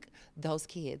think those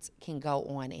kids can go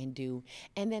on and do.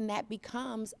 And then that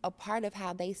becomes a part of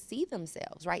how they see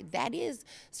themselves, right? That is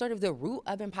sort of the root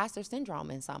of imposter syndrome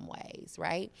in some ways,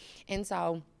 right? And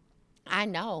so I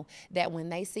know that when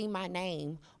they see my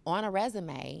name on a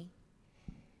resume,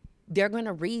 they're going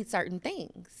to read certain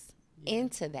things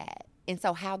into that. And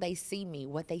so how they see me,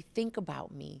 what they think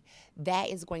about me, that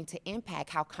is going to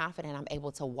impact how confident I'm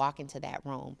able to walk into that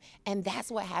room. And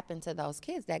that's what happened to those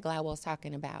kids that Gladwell's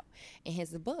talking about in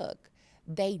his book.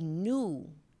 They knew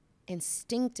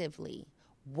instinctively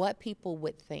what people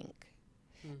would think.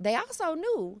 They also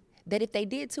knew that if they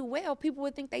did too well, people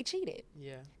would think they cheated.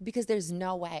 Yeah. Because there's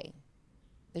no way,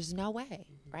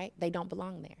 right? They don't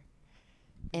belong there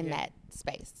in that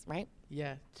space, right?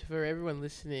 Yeah. For everyone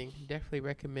listening, definitely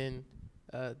recommend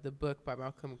the book by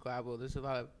Malcolm Gladwell. There's a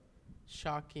lot of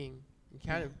shocking and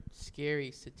kind of scary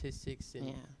statistics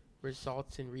and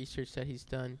results and research that he's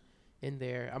done in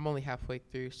there. I'm only halfway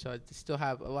through, so I still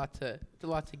have a lot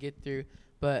to get through.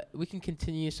 But we can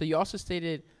continue. So you also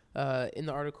stated in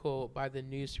the article by the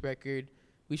News Record,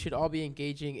 we should all be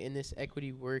engaging in this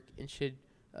equity work and should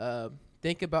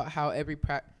think about how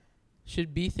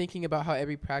thinking about how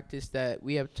every practice that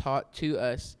we have taught to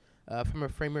us from a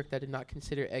framework that did not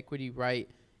consider equity right,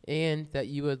 and that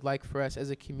you would like for us as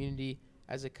a community,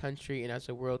 as a country, and as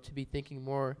a world to be thinking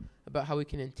more about how we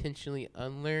can intentionally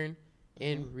unlearn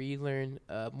and relearn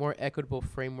a more equitable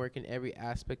framework in every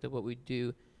aspect of what we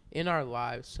do in our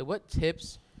lives. So what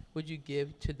tips would you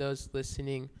give to those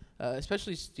listening,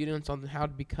 especially students, on how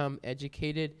to become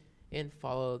educated and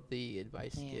follow the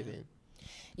advice given?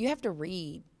 You have to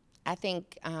read. I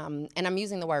think, and I'm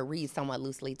using the word read somewhat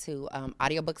loosely too.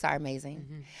 Audiobooks are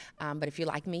amazing. But if you're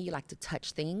like me, you like to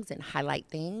touch things and highlight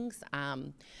things.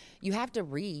 You have to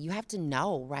read. You have to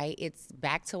know, right? It's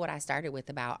back to what I started with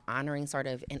about honoring sort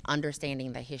of and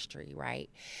understanding the history, right?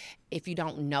 If you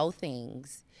don't know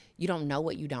things, you don't know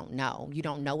what you don't know. You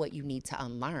don't know what you need to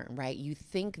unlearn, right? You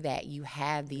think that you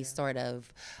have these sort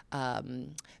of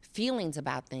feelings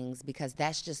about things because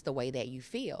that's just the way that you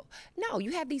feel. No,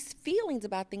 you have these feelings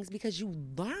about things because you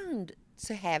learned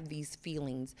to have these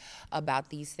feelings about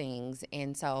these things.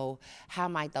 And so how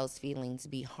might those feelings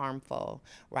be harmful,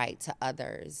 right, to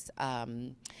others?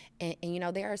 And you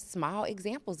know, there are small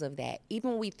examples of that. Even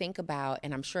when we think about,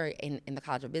 and I'm sure in the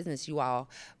College of Business, you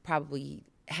all probably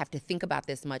have to think about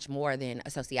this much more than a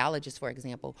sociologist, for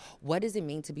example. What does it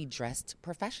mean to be dressed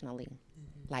professionally?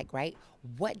 Like, right?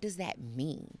 What does that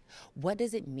mean? What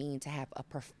does it mean to have a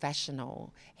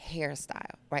professional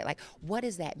hairstyle, right? Like, what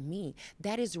does that mean?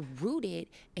 That is rooted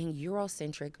in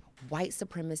Eurocentric white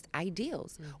supremacist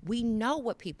ideals. We know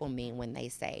what people mean when they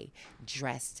say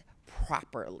dressed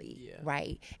properly,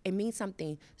 right? It means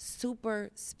something super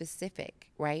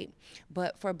specific, right?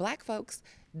 But for Black folks,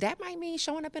 that might mean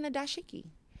showing up in a dashiki,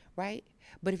 right?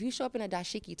 But if you show up in a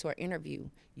dashiki to an interview,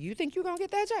 you think you're going to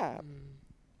get that job?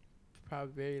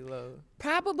 Probably very low.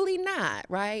 Probably not,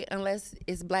 right? Unless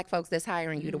it's Black folks that's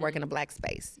hiring you to work in a Black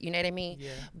space. You know what I mean?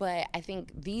 Yeah. But I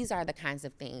think these are the kinds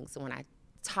of things when I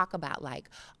talk about like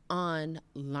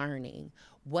unlearning.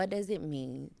 What does it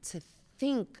mean to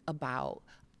think about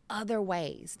other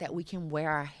ways that we can wear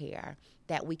our hair,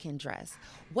 that we can dress?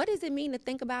 What does it mean to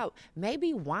think about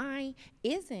maybe wine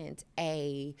isn't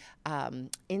a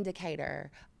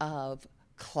indicator of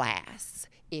class,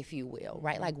 if you will,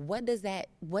 right? Like, what does that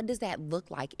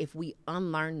look like if we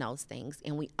unlearn those things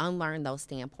and we unlearn those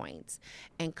standpoints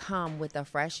and come with a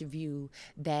fresh view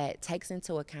that takes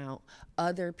into account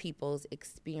other people's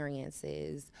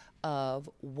experiences of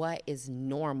what is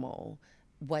normal,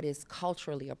 what is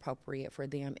culturally appropriate for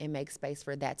them, and make space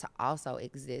for that to also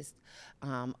exist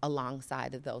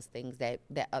alongside of those things that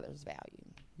others value.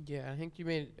 Yeah, I think you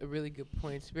made a really good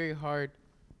point. It's very hard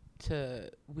to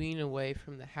wean away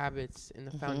from the habits and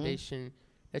the foundation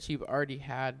that you've already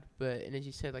had. But, and as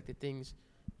you said, like the things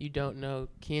you don't know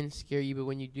can scare you, but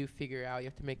when you do figure out, you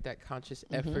have to make that conscious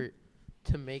effort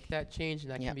to make that change. And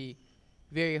that can be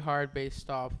very hard based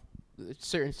off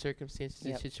certain circumstances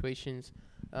and situations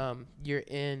you're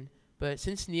in. But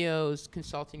since Neo's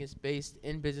consulting is based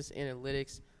in business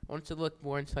analytics, I wanted to look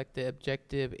more into like the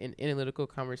objective and analytical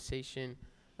conversation.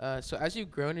 So as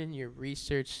you've grown in your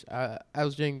research, I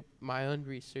was doing my own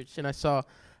research, and I saw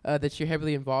that you're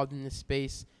heavily involved in this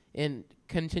space and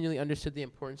continually understood the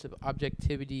importance of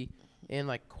objectivity and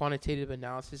like quantitative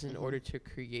analysis in order to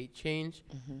create change.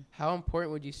 How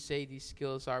important would you say these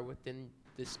skills are within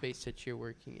the space that you're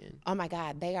working in? Oh my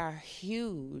God, they are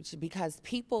huge because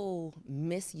people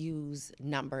misuse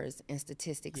numbers and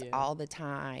statistics all the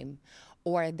time,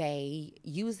 or they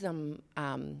use them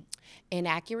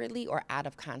inaccurately or out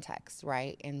of context,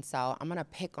 right? And so I'm going to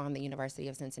pick on the University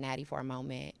of Cincinnati for a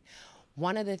moment.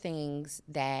 One of the things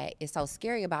that is so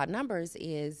scary about numbers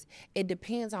is it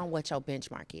depends on what your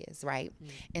benchmark is, right?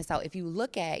 And so if you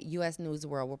look at U.S. News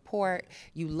World Report,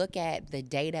 you look at the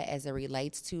data as it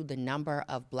relates to the number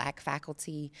of Black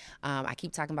faculty. I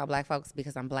keep talking about Black folks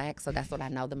because I'm Black, so that's what I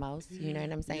know the most. You know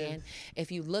what I'm saying?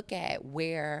 If you look at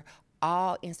where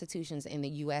all institutions in the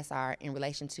U.S. are in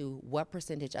relation to what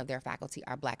percentage of their faculty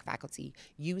are Black faculty,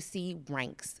 UC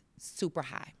ranks super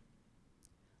high.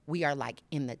 We are like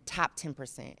in the top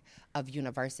 10% of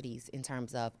universities in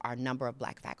terms of our number of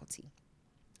Black faculty.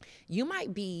 You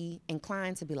might be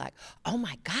inclined to be like, oh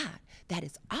my God, that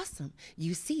is awesome.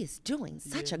 UC is doing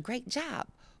such a great job.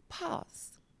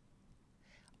 Pause.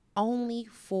 Only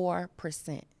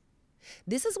 4%.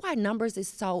 This is why numbers is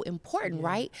so important,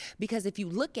 right? Because if you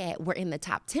look at we're in the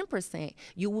top 10%,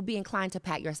 you will be inclined to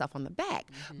pat yourself on the back.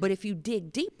 But if you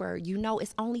dig deeper, you know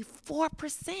it's only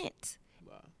 4%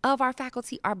 of our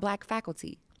faculty are Black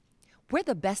faculty. We're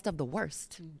the best of the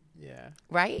worst.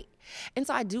 Right? And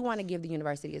so I do want to give the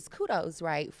university its kudos,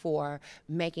 right, for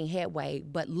making headway,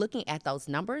 but looking at those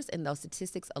numbers and those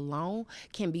statistics alone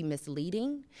can be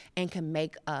misleading and can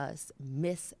make us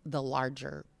miss the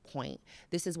larger point.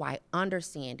 This is why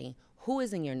understanding who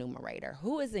is in your numerator,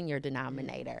 who is in your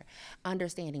denominator,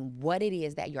 understanding what it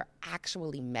is that you're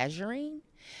actually measuring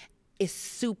is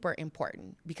super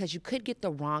important, because you could get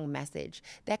the wrong message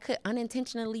that could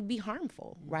unintentionally be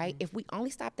harmful, right? If we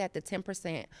only stopped at the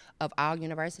 10% of all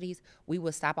universities, we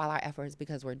would stop all our efforts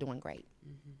because we're doing great.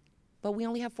 But we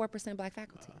only have 4% Black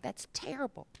faculty. That's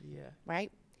terrible,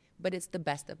 right? But it's the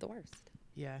best of the worst.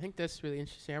 Yeah, I think that's really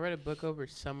interesting. I read a book over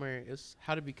summer. It was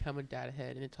How to Become a Data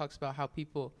Head, and it talks about how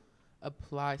people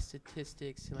apply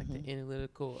statistics and like the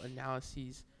analytical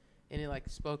analyses, and it like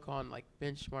spoke on like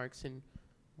benchmarks and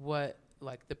what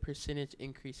like the percentage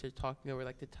increase they're talking over,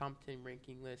 like the top 10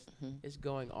 ranking list is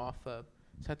going off of.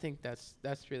 So I think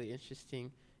that's really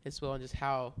interesting as well, and just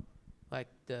how like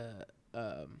the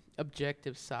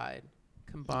objective side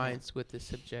combines with the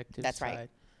subjective That's right.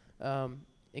 side.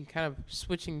 And kind of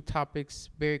switching topics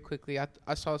very quickly,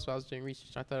 I saw this while I was doing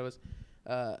research, and I thought it was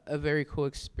a very cool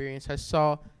experience. I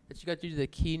saw that you got to do the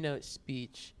keynote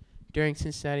speech during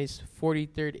Cincinnati's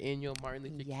 43rd annual Martin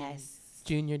Luther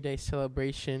King Jr. Day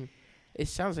celebration. It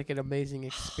sounds like an amazing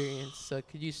experience. So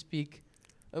could you speak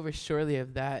over shortly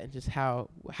of that and just how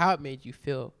it made you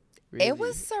feel? Really? It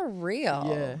was surreal.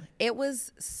 Yeah. It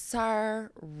was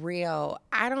surreal.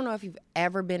 I don't know if you've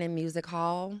ever been in music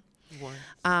hall,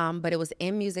 but it was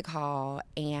in music hall,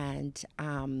 and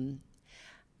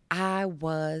I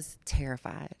was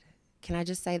terrified. Can I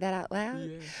just say that out loud?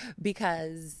 Yeah.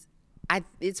 Because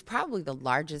it's probably the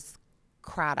largest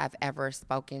crowd I've ever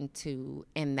spoken to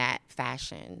in that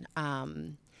fashion,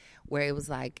 where it was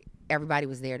like everybody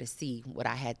was there to see what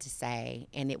I had to say,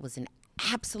 and it was an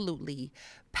absolutely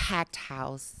packed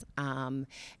house, and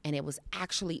it was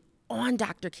actually on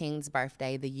Dr. King's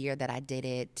birthday, the year that I did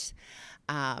it.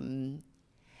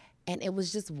 And it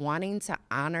was just wanting to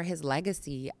honor his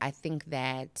legacy. I think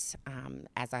that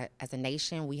as a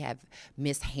nation, we have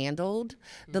mishandled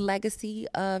the legacy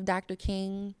of Dr.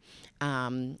 King.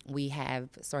 We have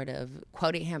sort of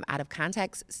quoted him out of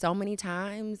context so many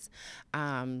times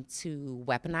to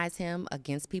weaponize him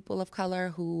against people of color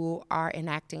who are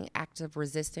enacting active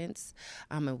resistance.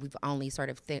 And we've only sort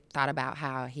of thought about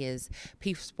how his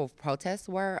peaceful protests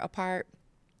were a part.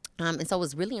 And so it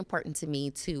was really important to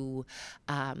me to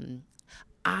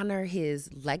honor his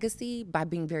legacy by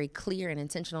being very clear and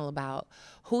intentional about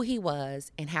who he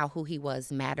was and how who he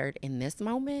was mattered in this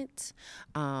moment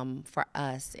for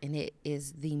us. And it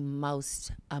is the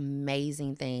most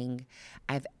amazing thing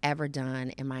I've ever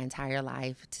done in my entire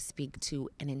life, to speak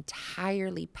to an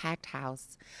entirely packed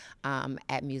house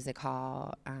at Music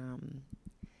Hall.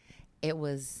 It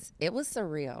was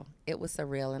surreal. It was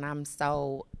surreal. And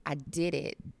I did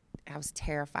it. I was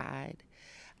terrified.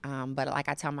 But like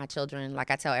I tell my children, like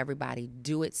I tell everybody,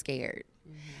 do it scared.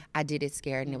 Mm-hmm. I did it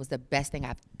scared, and it was the best thing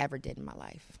I've ever did in my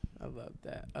life. I love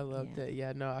that. That.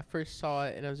 Yeah, no, I first saw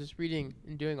it, and I was just reading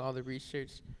and doing all the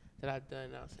research that I've done,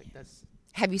 and I was like, that's...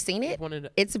 Have you seen it?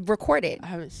 It's recorded. I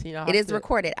haven't seen it. It is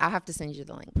recorded. I'll have to send you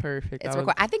the link. Perfect. It's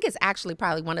recorded. I think it's actually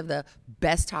probably one of the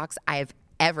best talks I have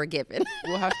ever given.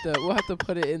 We'll have to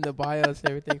put it in the bios and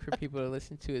everything for people to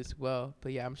listen to as well.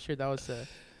 But yeah, I'm sure that was a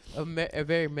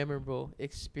very memorable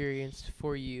experience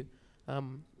for you.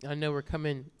 I know we're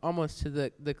coming almost to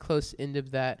the close end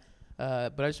of that,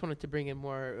 but I just wanted to bring in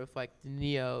more of like the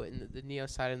Neo and the Neo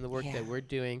side and the work that we're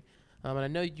doing. And I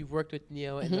know you've worked with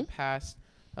Neo in the past,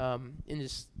 and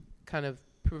just kind of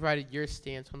provided your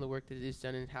stance on the work that is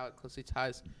done and how it closely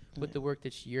ties with the work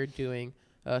that you're doing.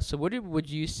 So what would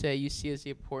you say you see as the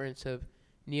importance of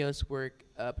Neo's work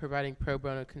providing pro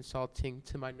bono consulting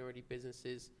to minority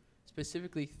businesses,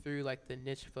 specifically through like the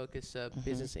niche focus of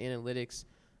business analytics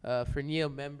for Neo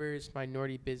members,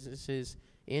 minority businesses,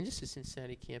 and just the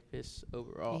Cincinnati campus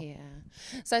overall? Yeah.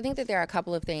 So I think that there are a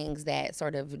couple of things that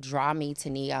sort of draw me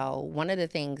to Neo. One of the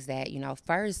things that,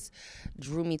 first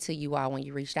drew me to you all when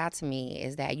you reached out to me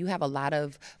is that you have a lot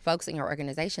of folks in your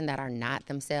organization that are not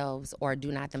themselves or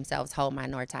do not themselves hold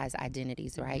minoritized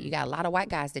identities, right? You got a lot of white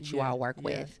guys that you all work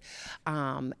with.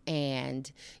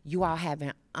 And you all have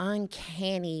an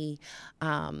uncanny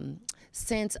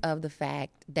sense of the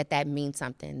fact that means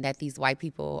something, that these white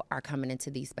people are coming into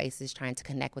these spaces trying to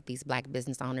connect with these black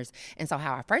business owners. And so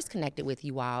how I first connected with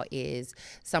you all is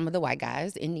some of the white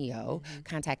guys in Neo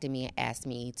contacted me and asked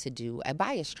me to do a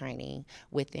bias training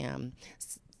with them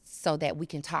so that we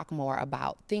can talk more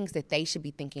about things that they should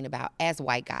be thinking about as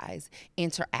white guys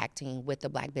interacting with the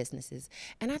black businesses.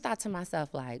 And I thought to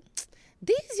myself, like,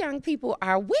 these young people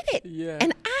are with it,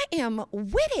 and I am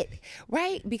with it,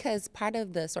 right? Because part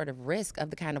of the sort of risk of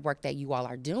the kind of work that you all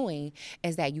are doing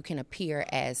is that you can appear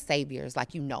as saviors,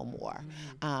 like you know more.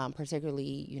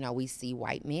 Particularly, we see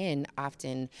white men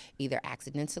often either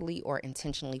accidentally or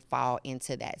intentionally fall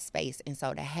into that space. And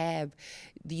so to have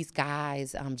these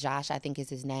guys, Josh, I think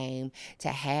is his name, to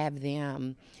have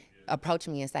them approach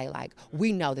me and say, like,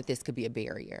 we know that this could be a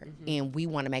barrier, and we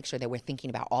want to make sure that we're thinking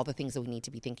about all the things that we need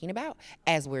to be thinking about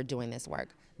as we're doing this work.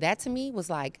 That to me was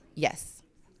like, yes,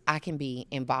 I can be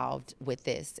involved with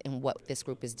this and what this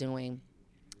group is doing.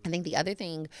 I think the other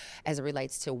thing as it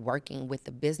relates to working with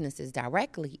the businesses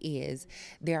directly is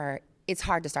it's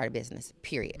hard to start a business,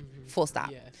 period, full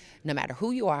stop. No matter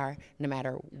who you are, no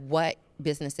matter what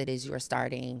business it is you're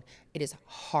starting, it is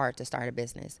hard to start a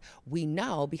business. We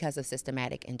know because of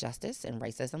systematic injustice and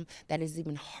racism that it's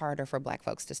even harder for Black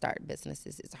folks to start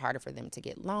businesses. It's harder for them to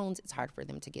get loans. It's harder for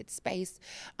them to get space.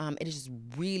 It is just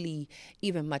really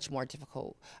even much more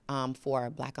difficult for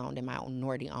Black-owned and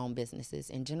minority-owned businesses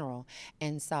in general.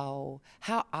 And so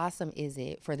how awesome is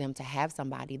it for them to have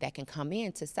somebody that can come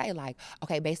in to say, like,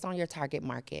 okay, based on your target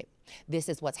market, this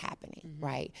is what's happening,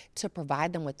 right? To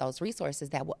provide them with those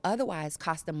resources that will otherwise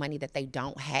cost them money that they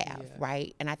don't have,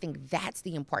 right? And I think that's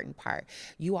the important part.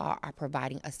 You all are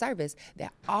providing a service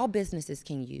that all businesses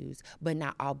can use, but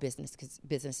not all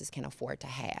businesses can afford to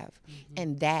have.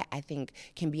 And that, I think,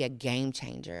 can be a game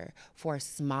changer for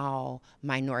small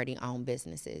minority-owned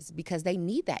businesses because they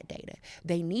need that data.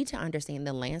 They need to understand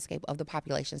the landscape of the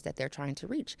populations that they're trying to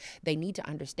reach. They need to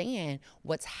understand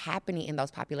what's happening in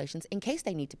those populations in case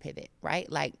they need to pivot,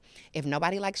 right? Like, if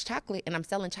nobody likes chocolate and I'm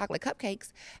selling chocolate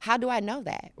cupcakes, how do I know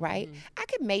that, right? I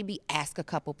could maybe ask a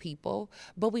couple people,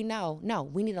 but we know, no,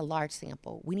 we need a large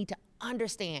sample. We need to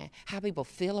understand how people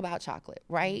feel about chocolate,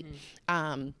 right?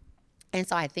 And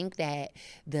so I think that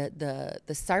the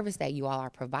service that you all are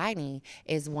providing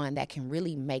is one that can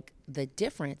really make the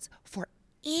difference for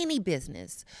any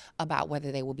business about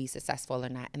whether they will be successful or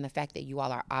not. And the fact that you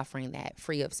all are offering that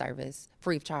free of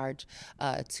charge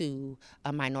to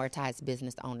minoritized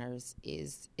business owners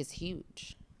is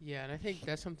huge. Yeah, and I think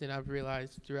that's something I've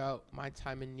realized throughout my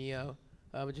time in NEO,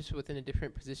 just within the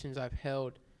different positions I've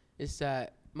held, is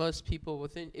that most people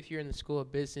if you're in the school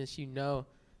of business, you know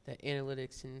that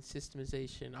analytics and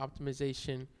systemization,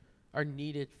 optimization are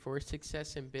needed for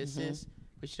success in business,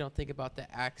 but you don't think about the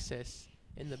access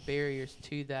and the barriers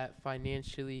to that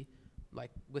financially,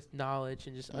 like with knowledge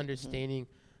and just understanding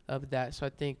of that. So I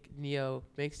think NEO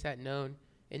makes that known,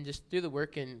 and just through the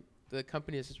work in the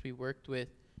companies that we worked with,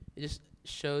 it just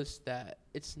shows that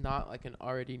it's not like an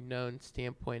already known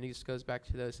standpoint. It just goes back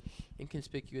to those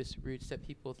inconspicuous roots that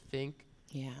people think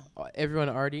everyone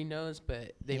already knows,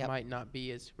 but they might not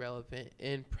be as relevant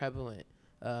and prevalent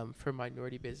for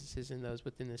minority businesses and those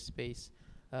within the space.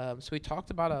 So we talked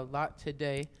about a lot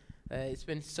today. It's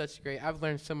been such great. I've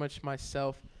learned so much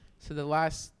myself. So the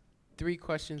last 3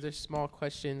 questions are small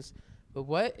questions, but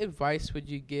what advice would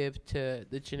you give to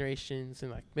the generations in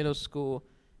like middle school,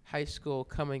 high school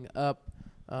coming up?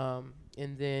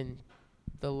 And then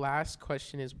the last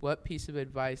question is, what's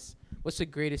the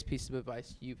greatest piece of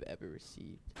advice you've ever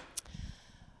received?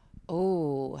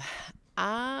 So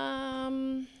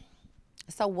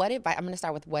what advice, I'm going to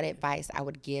start with what advice I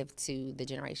would give to the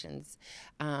generations.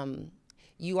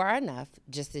 You are enough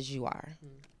just as you are.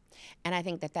 And I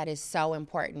think that is so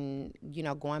important,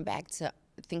 going back to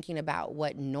thinking about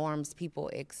what norms people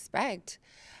expect.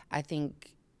 I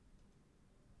think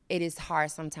it is hard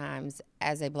sometimes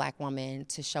as a Black woman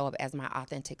to show up as my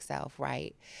authentic self,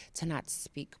 right? To not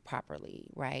speak properly,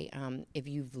 right? If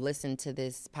you've listened to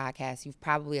this podcast, you've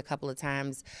probably a couple of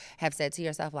times have said to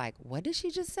yourself, like, what did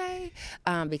she just say?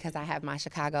 Because I have my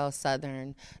Chicago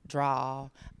Southern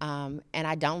drawl, and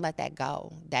I don't let that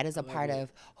go. That is a part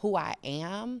of who I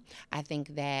am. I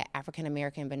think that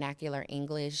African-American vernacular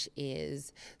English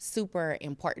is super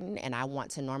important, and I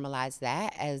want to normalize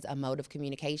that as a mode of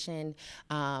communication.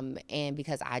 And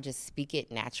because I just speak it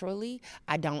naturally,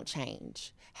 I don't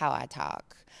change how I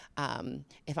talk.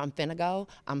 If I'm finna go,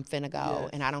 I'm finna go. Yes.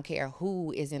 And I don't care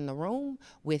who is in the room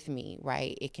with me,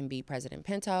 right? It can be President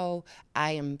Pinto.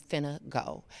 I am finna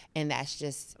go. And that's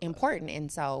just important.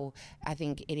 And so I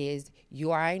think it is, you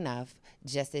are enough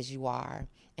just as you are.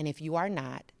 And if you are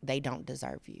not, they don't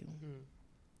deserve you.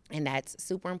 And that's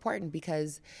super important,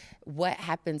 because what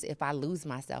happens if I lose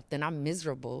myself? Then I'm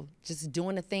miserable just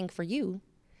doing a thing for you,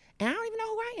 and I don't even know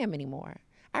who I am anymore.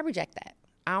 I reject that.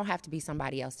 I don't have to be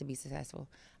somebody else to be successful.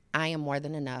 I am more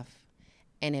than enough.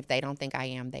 And if they don't think I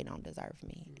am, they don't deserve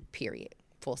me, period,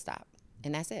 full stop.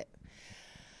 And that's it.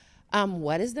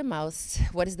 What is the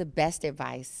best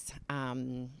advice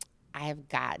I have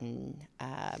gotten?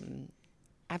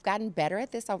 I've gotten better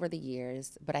at this over the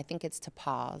years, but I think it's to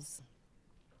pause.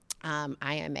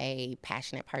 I am a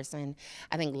passionate person.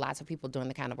 I think lots of people doing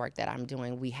the kind of work that I'm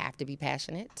doing, we have to be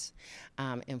passionate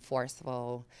and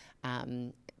forceful.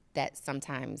 That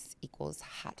sometimes equals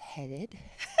hot-headed.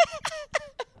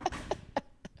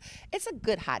 It's a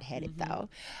good hot-headed though.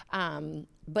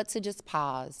 But to just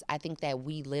pause, I think that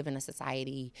we live in a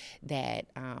society that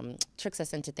tricks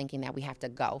us into thinking that we have to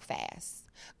go fast,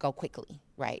 go quickly,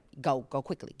 right? Go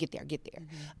quickly, get there.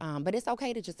 But it's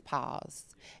okay to just pause.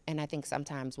 And I think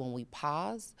sometimes when we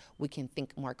pause, we can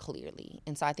think more clearly.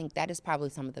 And so I think that is probably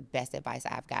some of the best advice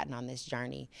I've gotten on this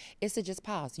journey, is to just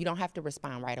pause. You don't have to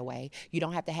respond right away. You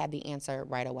don't have to have the answer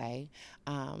right away.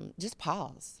 Just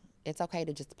pause. It's okay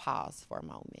to just pause for a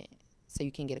moment so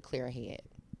you can get a clear head.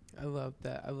 I love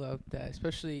that.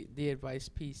 Especially the advice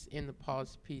piece and the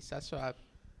pause piece. That's what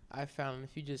I found.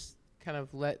 If you just kind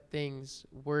of let things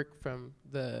work from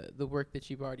the work that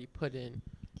you've already put in,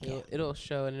 it'll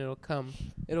show and it'll come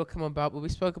about. But we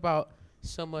spoke about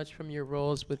so much from your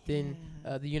roles within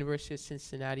the University of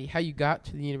Cincinnati, how you got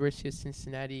to the University of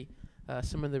Cincinnati,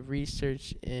 some of the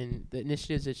research and the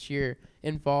initiatives that you're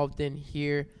involved in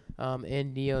here,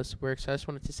 and NEO's work. So I just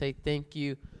wanted to say thank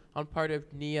you on part of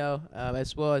NEO,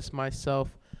 as well as myself.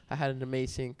 I had an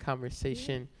amazing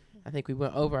conversation. I think we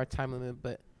went over our time limit,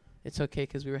 but it's okay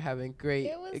because we were having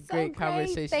great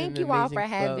conversation. Thank you all for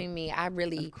having me. I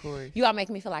really, of course. You all make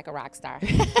me feel like a rock star.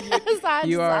 I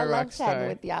love chatting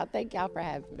with y'all. Thank y'all for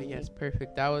having me. Yes,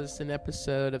 perfect. That was an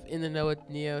episode of In the Know with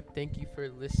NEO. Thank you for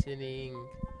listening.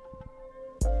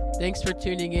 Thanks for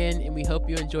tuning in, and we hope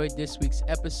you enjoyed this week's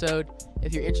episode.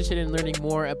 If you're interested in learning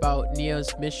more about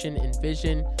NEO's mission and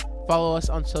vision, follow us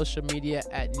on social media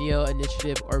at NEO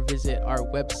Initiative or visit our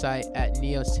website at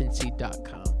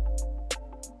neocincy.com.